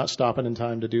 I'm not stopping in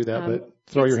time to do that, but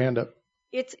throw your hand up.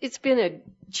 It's been a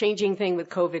changing thing with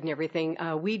COVID and everything.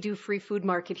 We do free food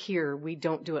market here. We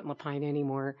don't do it in La Pine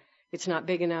anymore. It's not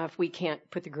big enough. We can't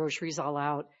put the groceries all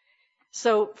out.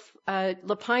 So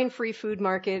La Pine Free Food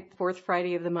Market, fourth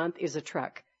Friday of the month, is a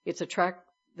truck. It's a truck.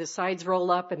 The sides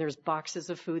roll up, and there's boxes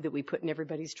of food that we put in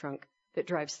everybody's trunk that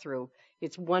drives through.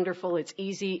 It's wonderful. It's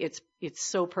easy. It's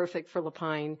so perfect for La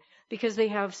Pine because they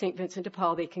have St. Vincent de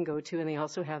Paul they can go to, and they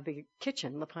also have the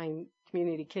kitchen, La Pine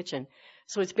Community Kitchen.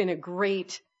 So it's been a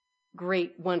great,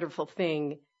 great, wonderful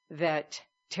thing that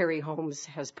Terry Holmes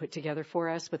has put together for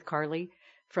us with Carly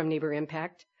from Neighbor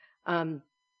Impact.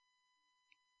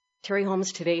 Terry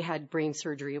Holmes today had brain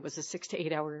surgery. It was a 6 to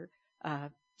 8 hour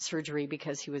surgery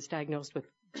because he was diagnosed with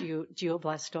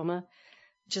glioblastoma.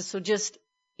 Just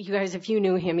you guys, if you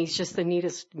knew him, he's just the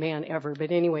neatest man ever.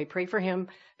 But anyway, pray for him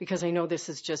because I know this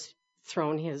has just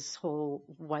thrown his whole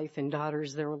wife and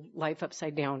daughters, their life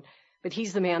upside down. But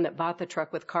he's the man that bought the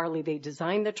truck with Carly. They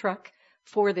designed the truck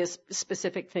for this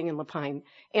specific thing in La Pine,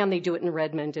 and they do it in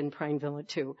Redmond and Prineville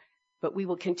too. But we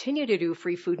will continue to do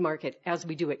free food market as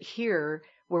we do it here,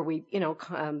 where we,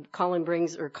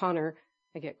 Connor,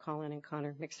 I get Colin and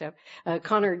Connor mixed up.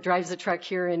 Connor drives the truck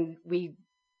here and we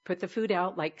put the food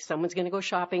out like someone's going to go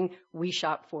shopping. We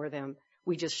shop for them.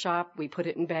 We just shop, we put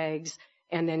it in bags,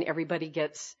 and then everybody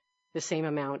gets the same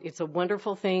amount. It's a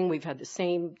wonderful thing. We've had the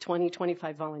same 20,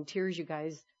 25 volunteers, you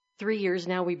guys. 3 years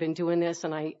now we've been doing this,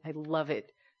 and I love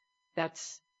it.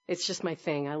 It's just my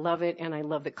thing. I love it, and I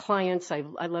love the clients. I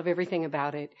love everything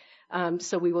about it.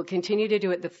 So we will continue to do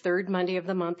it the third Monday of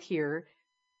the month here.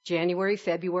 January,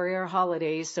 February are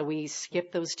holidays, so we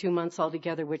skip those 2 months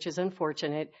altogether, which is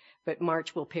unfortunate, but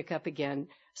March will pick up again.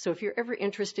 So if you're ever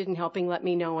interested in helping, let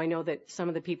me know. I know that some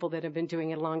of the people that have been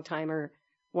doing it a long time are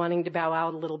wanting to bow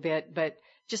out a little bit, but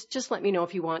just let me know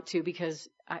if you want to, because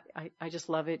I just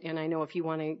love it, and I know if you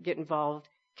want to get involved.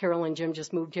 Carol and Jim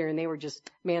just moved here, and they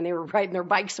were riding their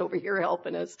bikes over here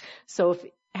helping us. So if you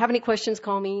have any questions,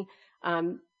 call me,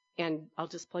 and I'll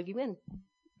just plug you in.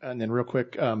 And then real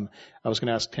quick, I was going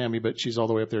to ask Tammy, but she's all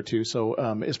the way up there too. So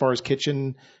as far as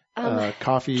kitchen,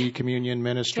 coffee, communion,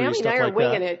 ministry, Tammy stuff like that. Tammy and I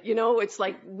are winging it. You know, it's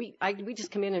like we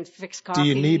just come in and fix coffee. Do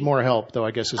you need more help, though,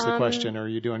 I guess is the question, or are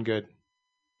you doing good?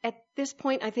 At this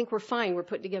point, I think we're fine. We're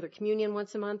putting together communion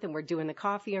once a month, and we're doing the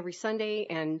coffee every Sunday.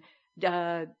 And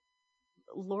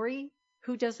Lori,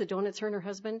 who does the donuts, her and her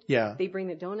husband, they bring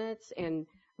the donuts. And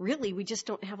really, we just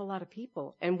don't have a lot of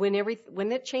people. And when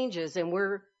it changes and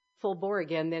we're full bore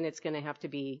again, then it's going to have to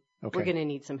be, we're going to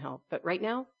need some help. But right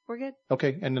now, we're good.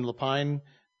 Okay. And in La Pine,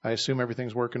 I assume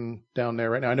everything's working down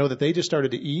there right now. I know that they just started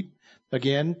to eat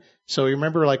again. So you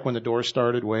remember like when the doors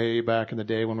started way back in the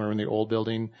day when we were in the old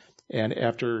building, and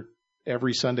after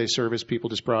every Sunday service, people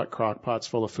just brought crock pots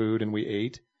full of food and we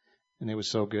ate, and it was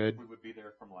so good. We would be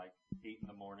there from like 8 in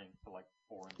the morning to like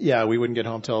 4. Yeah, we wouldn't get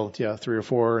home till 3 or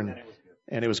 4,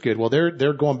 and it was good. Well,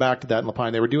 they're going back to that in La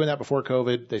Pine. They were doing that before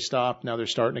COVID. They stopped. Now they're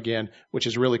starting again, which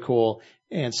is really cool.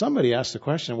 And somebody asked the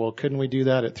question, well, couldn't we do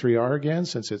that at 3R again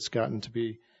since it's gotten to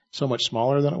be so much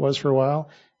smaller than it was for a while?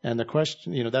 And the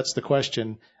question, that's the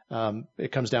question.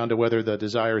 It comes down to whether the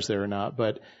desire is there or not.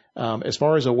 But as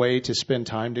far as a way to spend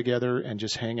time together and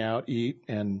just hang out, eat,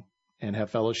 and have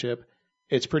fellowship,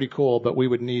 it's pretty cool. But we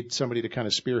would need somebody to kind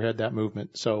of spearhead that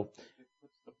movement. So it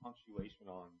puts the punctuation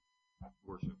on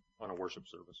worship. On a worship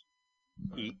service.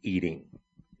 Eating.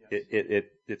 Yes.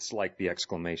 It's like the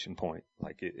exclamation point.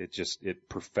 Like it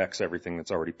perfects everything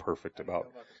that's already perfect about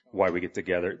why we get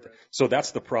together. So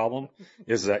that's the problem,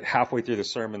 is that halfway through the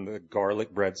sermon, the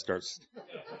garlic bread starts,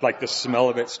 like the smell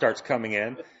of it starts coming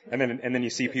in. And then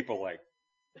you see people like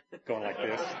going like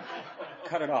this.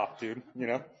 Cut it off, dude,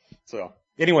 So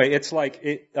anyway, it's like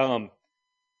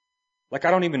like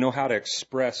I don't even know how to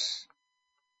express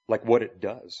like what it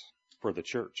does for the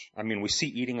church. I mean, we see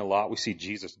eating a lot. We see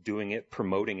Jesus doing it,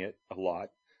 promoting it a lot.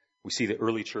 We see the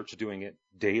early church doing it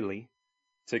daily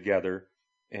together.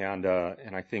 And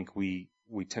I think we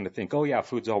tend to think, oh yeah,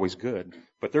 food's always good.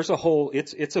 But there's a whole,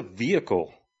 it's a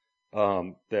vehicle,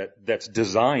 that's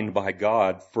designed by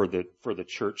God for the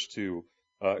church to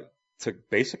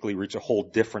basically reach a whole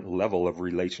different level of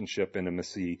relationship,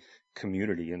 intimacy,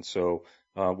 community. And so,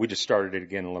 we just started it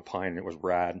again in La Pine, and it was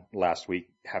rad last week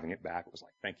having it back. It was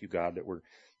like, thank you, God, that we're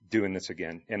doing this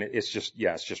again. And it's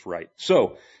just right.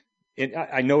 So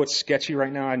I know it's sketchy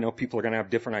right now. I know people are going to have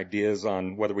different ideas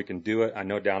on whether we can do it. I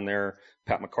know down there,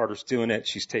 Pat McCarter's doing it.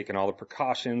 She's taking all the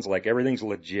precautions. Like everything's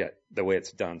legit the way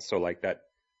it's done. So like that,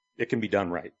 it can be done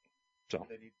right. So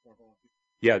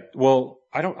yeah, well,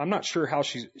 I'm not sure how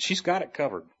she's got it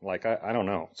covered. Like I don't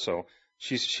know. So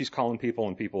she's calling people,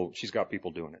 and she's got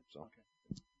people doing it. So.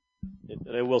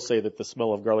 And I will say that the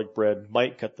smell of garlic bread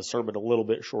might cut the sermon a little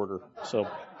bit shorter. So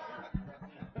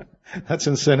that's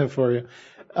incentive for you.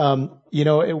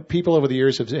 People over the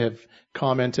years have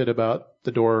commented about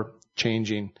the door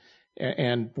changing.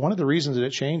 And one of the reasons that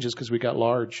it changed is because we got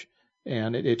large,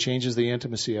 and it changes the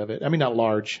intimacy of it. I mean, not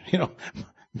large,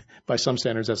 by some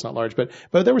standards that's not large, but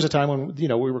there was a time when,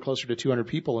 we were closer to 200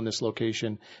 people in this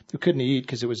location who couldn't eat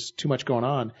because it was too much going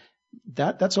on.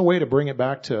 That's a way to bring it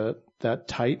back to that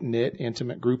tight knit,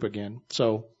 intimate group again.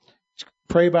 So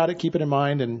pray about it, keep it in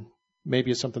mind, and maybe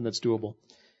it's something that's doable.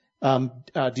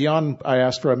 Dion, I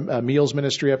asked for a meals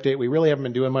ministry update. We really haven't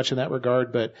been doing much in that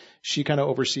regard, but she kind of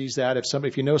oversees that.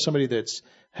 If you know somebody that's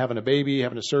having a baby,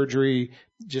 having a surgery,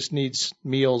 just needs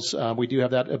meals, we do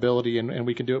have that ability, and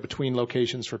we can do it between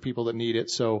locations for people that need it.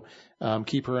 So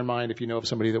keep her in mind if you know of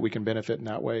somebody that we can benefit in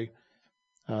that way.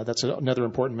 That's another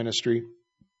important ministry.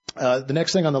 The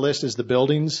next thing on the list is the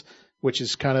buildings, which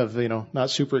is kind of, not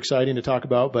super exciting to talk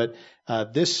about, but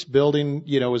this building,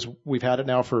 we've had it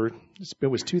now it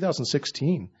was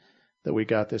 2016 that we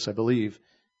got this, I believe.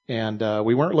 And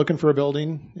we weren't looking for a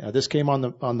building. This came on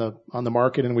the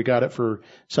market, and we got it for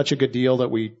such a good deal that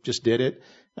we just did it.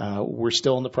 We're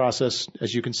still in the process,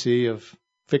 as you can see, of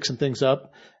fixing things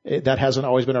up. That hasn't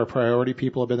always been our priority.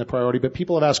 People have been the priority, but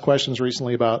people have asked questions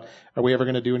recently about, are we ever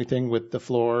going to do anything with the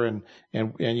floor, and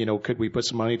could we put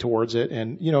some money towards it?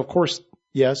 And of course,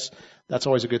 yes, that's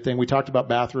always a good thing. We talked about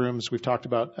bathrooms. We've talked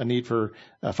about a need for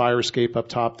a fire escape up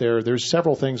top there. There's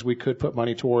several things we could put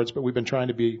money towards, but we've been trying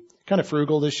to be kind of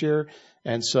frugal this year.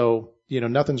 And so,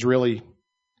 nothing's really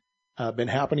been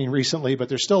happening recently, but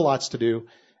there's still lots to do.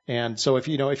 And so if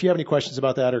you have any questions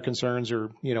about that or concerns, or,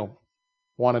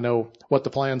 want to know what the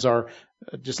plans are,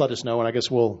 just let us know, and I guess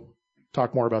we'll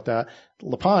talk more about that.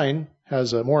 Lapine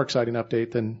has a more exciting update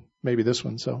than maybe this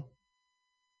one, so.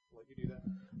 Will you do that?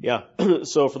 Yeah.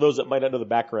 So for those that might not know the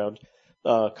background,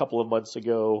 a couple of months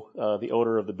ago, the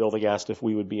owner of the building asked if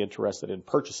we would be interested in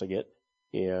purchasing it.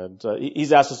 And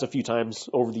he's asked us a few times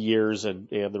over the years, and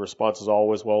the response is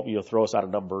always, well, throw us out a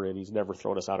number, and he's never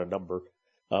thrown us out a number.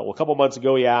 A couple months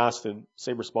ago he asked, and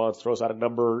same response, throw us out a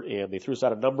number, and they threw us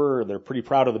out a number, and they're pretty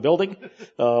proud of the building,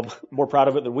 more proud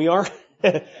of it than we are.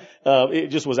 It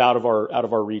just was out of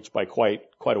our reach by quite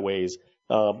a ways.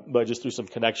 But just through some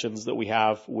connections that we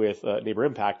have with Neighbor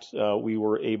Impact, we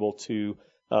were able to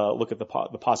look at the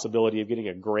possibility of getting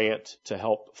a grant to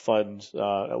help fund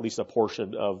at least a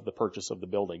portion of the purchase of the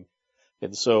building.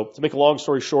 And so, to make a long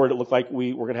story short, it looked like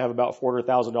we were going to have about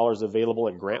 $400,000 available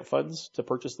in grant funds to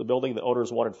purchase the building. The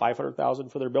owners wanted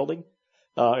 $500,000 for their building,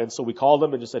 and so we called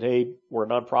them and just said, "Hey, we're a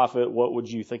nonprofit. What would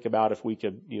you think about if we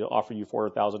could, offer you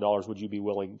 $400,000? Would you be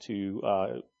willing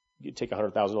to take a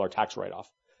 $100,000 tax write-off?"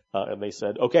 And they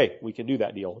said, "Okay, we can do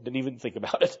that deal." Didn't even think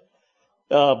about it.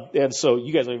 And so,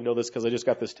 you guys don't even know this because I just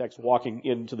got this text walking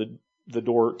into the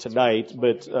door tonight,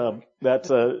 but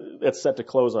that's set to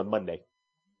close on Monday.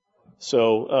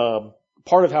 So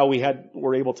part of how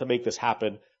we're able to make this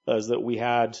happen is that we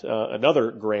had another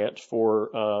grant for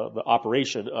the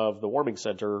operation of the warming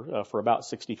center for about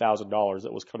 $60,000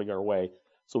 that was coming our way,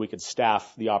 so we could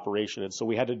staff the operation. And so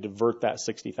we had to divert that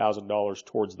 $60,000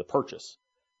 towards the purchase.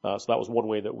 So that was one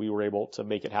way that we were able to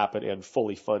make it happen and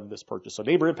fully fund this purchase. So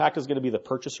Neighbor Impact is going to be the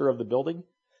purchaser of the building.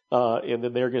 And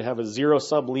then they're going to have a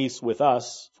zero-sum lease with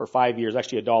us for 5 years,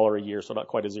 actually $1 a year, so not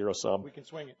quite a zero-sum. We can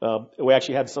swing it. We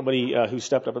actually had somebody who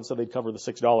stepped up and said they'd cover the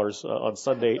 $6 on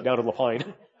Sunday down in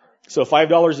Lapine. So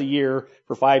 $5 a year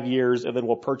for 5 years, and then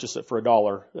we'll purchase it for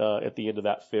 $1 at the end of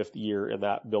that 5th year, and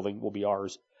that building will be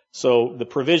ours. So the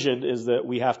provision is that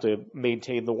we have to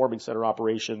maintain the warming center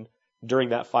operation during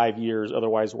that 5 years,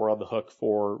 otherwise we're on the hook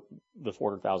for the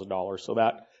 $400,000. So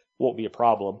that won't be a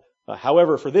problem.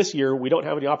 However, for this year, we don't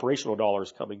have any operational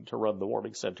dollars coming to run the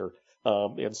warming center.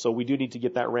 And so we do need to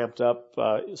get that ramped up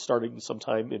starting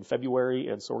sometime in February.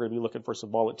 And so we're going to be looking for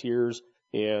some volunteers.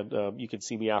 And you can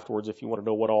see me afterwards if you want to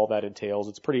know what all that entails.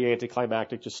 It's pretty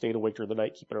anticlimactic, just staying awake during the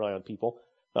night, keeping an eye on people.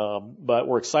 But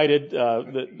we're excited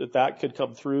that could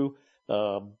come through.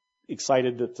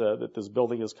 Excited that this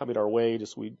building is coming our way.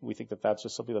 Just we think that that's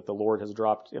just something that the Lord has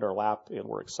dropped in our lap, and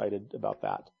we're excited about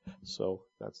that. So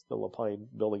that's the Lapine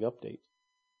building update.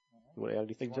 You want to add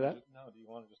anything to that? No. Do you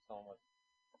want to just tell them what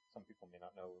some people may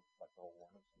not know, like the whole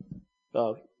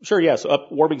warming center? Sure. Yeah. So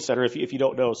warming center, if you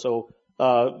don't know, so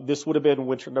this would have been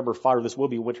winter number 5. Or this will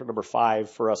be winter number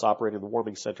 5 for us operating the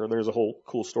warming center. And there's a whole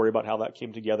cool story about how that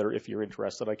came together. If you're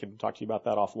interested, I can talk to you about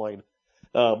that offline.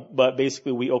 But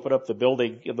basically, we open up the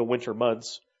building in the winter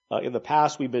months. In the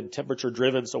past, we've been temperature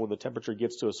driven, so when the temperature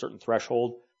gets to a certain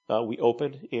threshold, we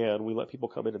open and we let people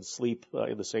come in and sleep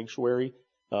in the sanctuary.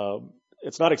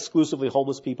 It's not exclusively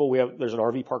homeless people. There's an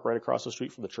RV park right across the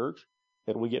street from the church,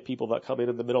 and we get people that come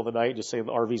in the middle of the night just saying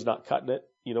the RV's not cutting it,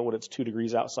 when it's 2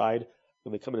 degrees outside.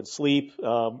 When they come in and sleep,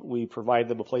 we provide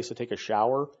them a place to take a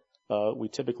shower. We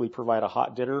typically provide a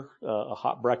hot dinner, a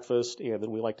hot breakfast, and then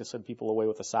we like to send people away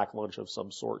with a sack lunch of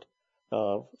some sort.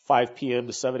 5 p.m.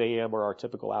 to 7 a.m. are our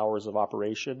typical hours of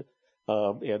operation.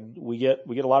 And we get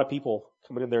a lot of people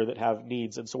coming in there that have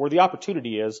needs. And so where the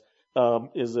opportunity is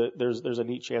that there's a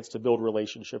neat chance to build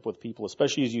relationship with people,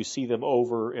 especially as you see them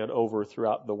over and over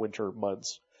throughout the winter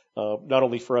months. Not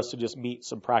only for us to just meet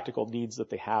some practical needs that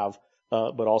they have,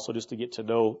 but also just to get to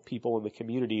know people in the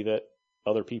community that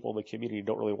other people in the community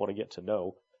don't really want to get to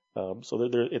know. So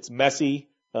it's messy.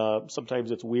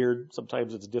 Sometimes it's weird.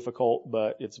 Sometimes it's difficult,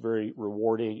 but it's very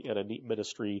rewarding and a neat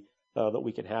ministry that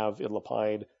we can have in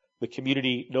Lapine. The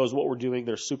community knows what we're doing.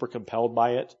 They're super compelled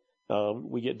by it.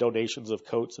 We get donations of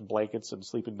coats and blankets and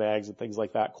sleeping bags and things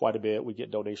like that quite a bit. We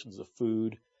get donations of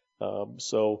food.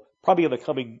 So probably in the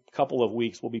coming couple of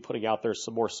weeks, we'll be putting out there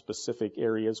some more specific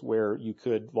areas where you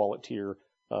could volunteer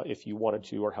if you wanted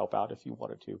to, or help out if you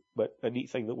wanted to. But a neat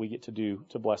thing that we get to do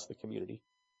to bless the community.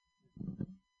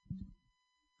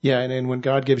 Yeah, and when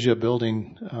God gives you a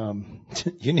building,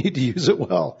 you need to use it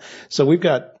well. So we've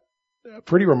got a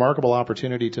pretty remarkable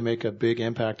opportunity to make a big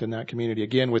impact in that community,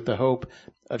 again, with the hope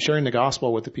of sharing the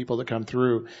gospel with the people that come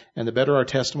through. And the better our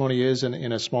testimony is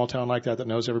in a small town like that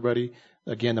knows everybody,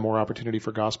 again, the more opportunity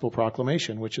for gospel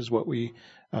proclamation, which is what we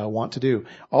want to do.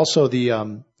 Also,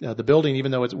 the building,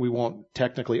 even though we won't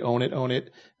technically own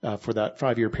it for that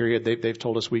 5-year period, they've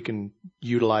told us we can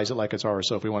utilize it like it's ours.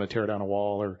 So if we want to tear down a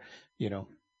wall or,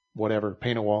 whatever,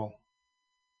 paint a wall,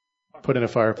 put in a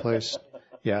fireplace.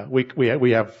 Yeah,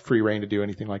 we have free reign to do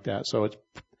anything like that. So it's,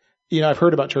 I've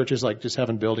heard about churches like just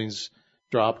having buildings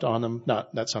dropped on them.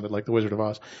 That sounded like the Wizard of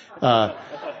Oz.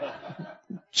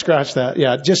 Scratch that.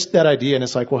 Yeah, just that idea. And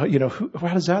it's like, well,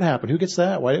 how does that happen? Who gets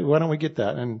that? Why don't we get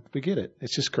that? And we get it.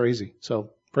 It's just crazy.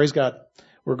 So praise God.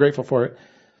 We're grateful for it.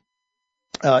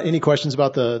 Any questions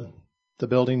about the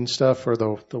building stuff or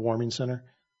the warming center?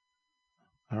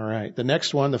 All right. The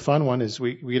next one, the fun one, is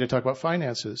we get to talk about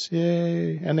finances.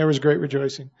 Yay. And there was great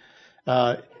rejoicing.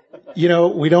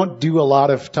 We don't do a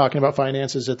lot of talking about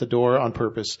finances at the door on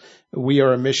purpose. We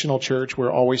are a missional church.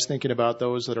 We're always thinking about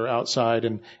those that are outside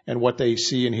and what they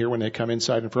see and hear when they come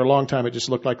inside. And for a long time, it just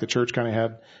looked like the church kind of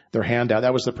had their hand out.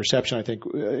 That was the perception, I think,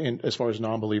 as far as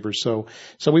non-believers. So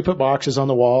we put boxes on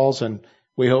the walls and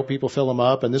we hope people fill them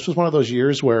up. And this was one of those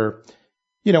years where,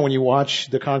 when you watch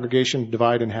the congregation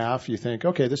divide in half, you think,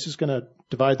 okay, this is going to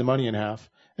divide the money in half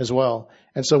as well.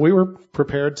 And so we were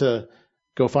prepared to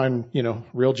go find,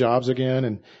 real jobs again.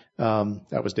 And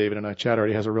that was David and I. Chad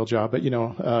already has a real job. But,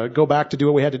 go back to do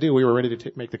what we had to do. We were ready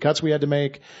to make the cuts we had to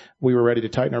make. We were ready to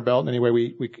tighten our belt in any way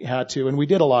we had to. And we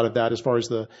did a lot of that as far as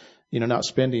the, not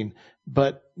spending.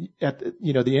 But at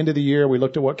the end of the year, we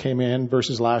looked at what came in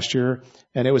versus last year,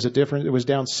 and it was it was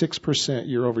down 6%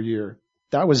 year over year.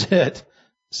 That was it.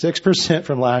 6%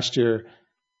 from last year.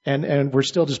 And we're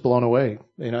still just blown away.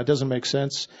 It doesn't make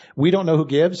sense. We don't know who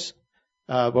gives,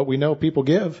 but we know people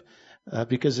give,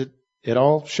 because it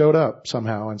all showed up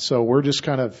somehow. And so we're just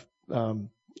kind of,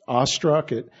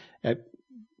 awestruck at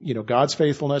God's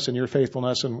faithfulness and your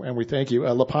faithfulness. And we thank you.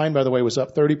 Lapine, by the way, was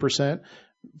up 30%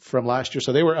 from last year.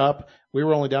 So they were up. We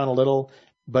were only down a little,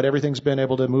 but everything's been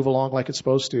able to move along like it's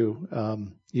supposed to.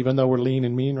 Even though we're lean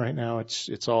and mean right now,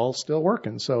 it's all still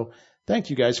working. So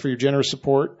thank you guys for your generous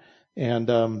support. And,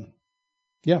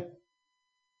 yeah.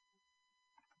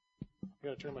 I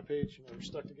got to turn my page. We're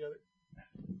stuck together.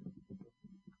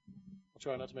 I'll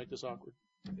try not to make this awkward.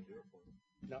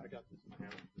 No, I got this.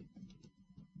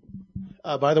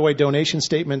 By the way, donation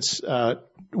statements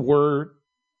were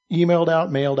emailed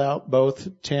out, mailed out,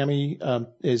 both. Tammy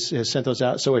has sent those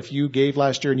out. So if you gave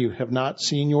last year and you have not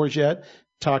seen yours yet,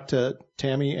 talk to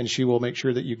Tammy and she will make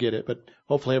sure that you get it. But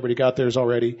hopefully everybody got theirs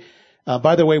already.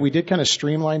 By the way, we did kind of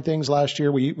streamline things last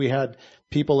year. We had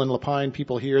people in Lapine,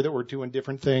 people here that were doing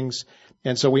different things.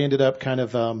 And so we ended up kind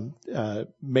of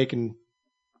making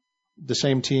the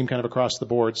same team kind of across the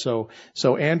board.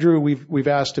 So Andrew, we've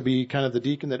asked to be kind of the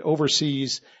deacon that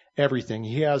oversees everything.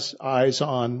 He has eyes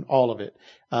on all of it.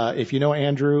 If you know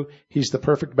Andrew, he's the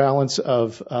perfect balance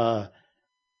of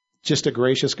just a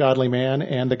gracious, godly man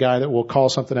and the guy that will call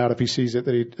something out if he sees it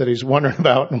that he's wondering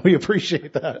about, and we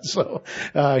appreciate that. So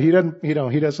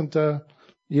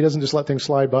he doesn't just let things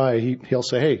slide by. He'll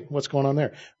say, hey, what's going on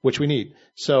there? Which we need.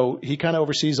 So he kind of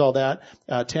oversees all that.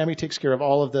 Tammy takes care of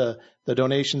all of the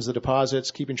donations, the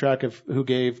deposits, keeping track of who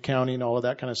gave, counting, all of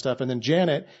that kind of stuff. And then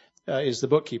Janet is the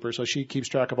bookkeeper, so she keeps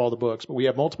track of all the books. But we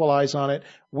have multiple eyes on it.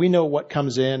 We know what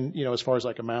comes in, as far as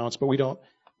like amounts, but we don't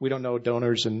know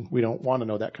donors, and we don't want to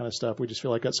know that kind of stuff. We just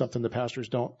feel like that's something the pastors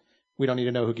don't. We don't need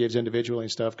to know who gives individually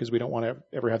and stuff, because we don't want to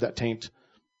ever have that taint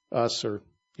us or,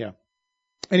 yeah.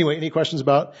 Anyway, any questions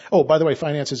about, oh, by the way,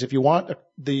 finances. If you want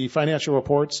the financial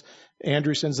reports,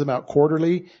 Andrew sends them out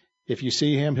quarterly. If you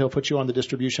see him, he'll put you on the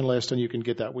distribution list and you can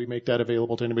get that. We make that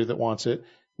available to anybody that wants it.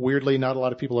 Weirdly, not a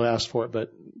lot of people have asked for it,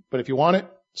 but if you want it,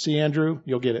 see Andrew,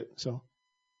 you'll get it. So,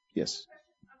 yes.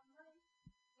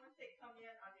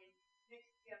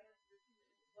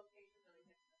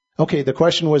 Okay, the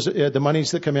question was the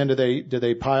monies that come in, do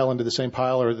they pile into the same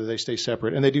pile, or do they stay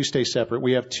separate? And they do stay separate.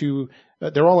 We have two,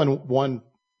 they're all in one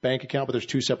bank account, but there's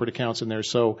two separate accounts in there.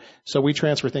 So we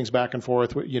transfer things back and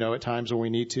forth, at times when we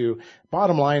need to.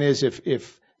 Bottom line is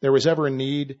if there was ever a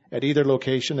need at either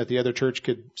location that the other church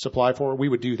could supply for, we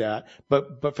would do that.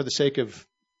 But for the sake of,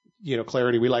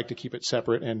 clarity, we like to keep it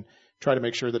separate and try to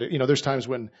make sure that there's times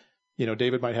when,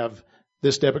 David might have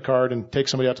this debit card and take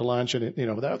somebody out to lunch, and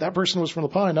that person was from La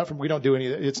Pine, not from. We don't do any.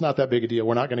 It's not that big a deal.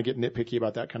 We're not going to get nitpicky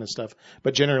about that kind of stuff.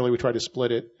 But generally, we try to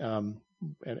split it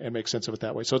and make sense of it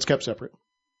that way. So it's kept separate.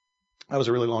 That was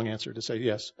a really long answer to say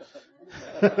yes.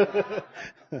 All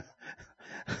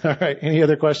right. Any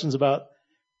other questions about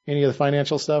any of the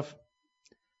financial stuff?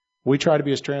 We try to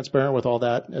be as transparent with all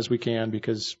that as we can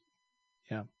because,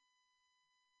 yeah.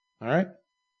 All right.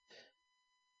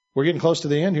 We're getting close to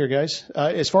the end here, guys.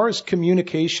 As far as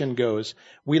communication goes,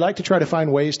 we like to try to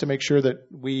find ways to make sure that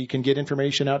we can get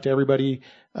information out to everybody.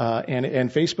 And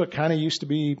Facebook kind of used to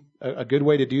be a good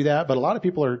way to do that, but a lot of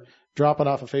people are dropping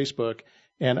off of Facebook.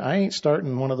 And I ain't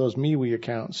starting one of those MeWe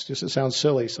accounts. Just it sounds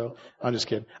silly, so I'm just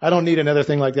kidding. I don't need another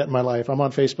thing like that in my life. I'm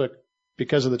on Facebook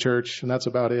because of the church, and that's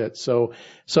about it. So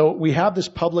we have this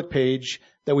public page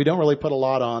that we don't really put a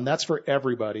lot on. That's for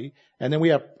everybody. And then we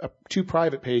have two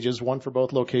private pages, one for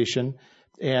both location.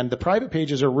 And the private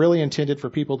pages are really intended for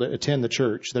people to attend the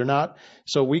church. They're not,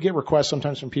 so we get requests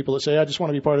sometimes from people that say, I just want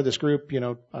to be part of this group.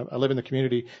 I live in the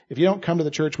community. If you don't come to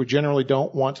the church, we generally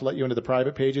don't want to let you into the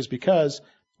private pages because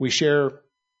we share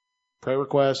prayer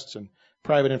requests and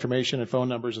private information and phone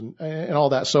numbers and all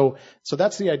that. So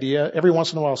that's the idea. Every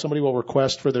once in a while, somebody will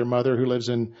request for their mother who lives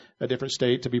in a different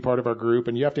state to be part of our group.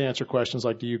 And you have to answer questions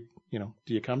like, do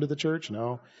you come to the church?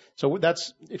 No. So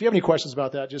if you have any questions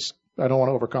about that, I don't want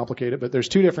to overcomplicate it, but there's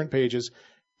two different pages.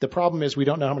 The problem is we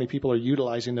don't know how many people are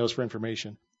utilizing those for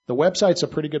information. The website's a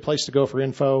pretty good place to go for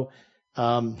info.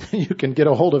 You can get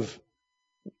a hold of,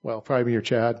 probably me or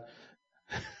Chad.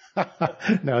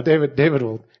 No, David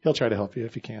he'll try to help you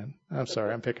if he can. I'm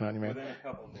sorry, I'm picking on you, man. Within a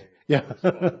couple of days.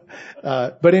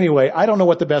 Yeah. But anyway, I don't know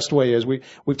what the best way is.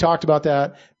 We've talked about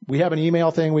that. We have an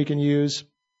email thing we can use.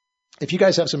 If you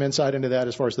guys have some insight into that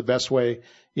as far as the best way,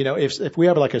 if we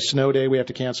have like a snow day we have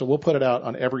to cancel, we'll put it out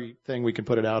on everything we can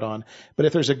put it out on. But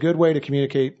if there's a good way to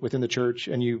communicate within the church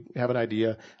and you have an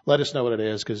idea, let us know what it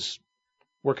is, because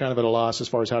we're kind of at a loss as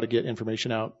far as how to get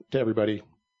information out to everybody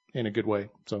in a good way.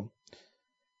 So.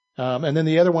 And then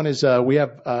the other one is we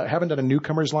haven't done a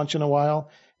newcomers lunch in a while,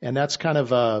 and that's kind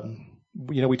of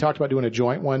we talked about doing a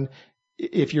joint one.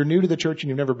 If you're new to the church and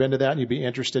you've never been to that and you'd be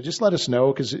interested, just let us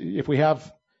know, because if we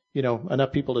have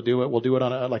enough people to do it, we'll do it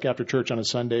on like after church on a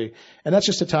Sunday, and that's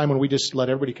just a time when we just let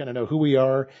everybody kind of know who we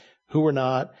are, who we're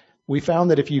not. We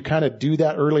found that if you kind of do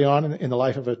that early on in the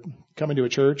life of coming to a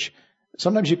church,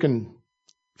 sometimes you can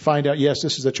find out, yes,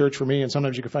 this is the church for me, and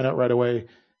sometimes you can find out right away,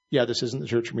 yeah, this isn't the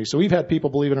church for me. So we've had people,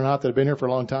 believe it or not, that have been here for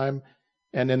a long time,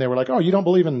 and then they were like, oh, you don't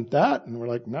believe in that? And we're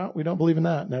like, no, we don't believe in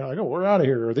that. And they're like, oh, we're out of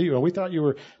here. Or we thought you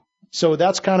were. So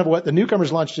that's kind of what the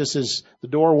newcomers lunch just is, the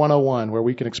door 101, where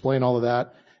we can explain all of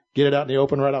that, get it out in the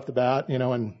open right off the bat,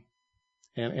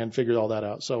 and figure all that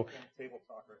out. So Table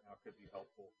Talk right now could be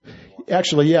helpful.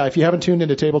 Actually, yeah, if you haven't tuned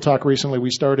into Table Talk recently, we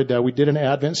did an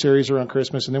Advent series around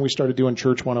Christmas, and then we started doing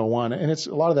Church 101, and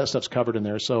a lot of that stuff's covered in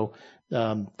there. So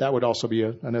that would also be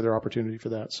another opportunity for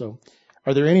that. So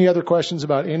are there any other questions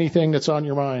about anything that's on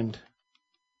your mind?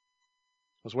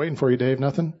 I was waiting for you, Dave.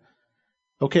 Nothing?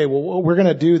 Okay, well, what we're going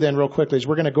to do then real quickly is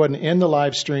we're going to go ahead and end the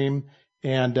live stream,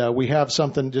 and we have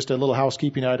something, just a little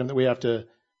housekeeping item that we have to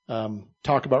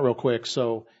talk about real quick.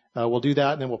 So we'll do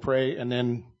that, and then we'll pray, and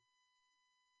then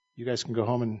you guys can go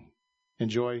home and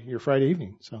enjoy your Friday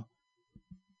evening. So.